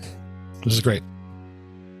 Thank you. This is great.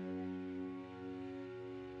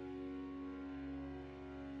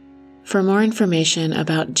 For more information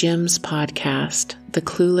about Jim's podcast, The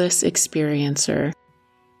Clueless Experiencer,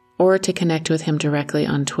 or to connect with him directly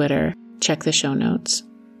on Twitter, check the show notes.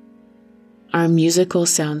 Our musical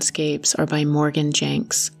soundscapes are by Morgan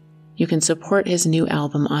Jenks. You can support his new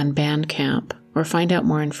album on Bandcamp or find out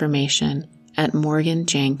more information at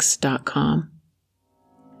morganjenks.com.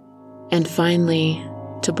 And finally,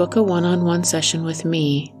 to book a one-on-one session with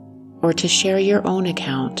me or to share your own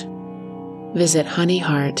account, visit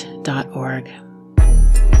honeyheart.org.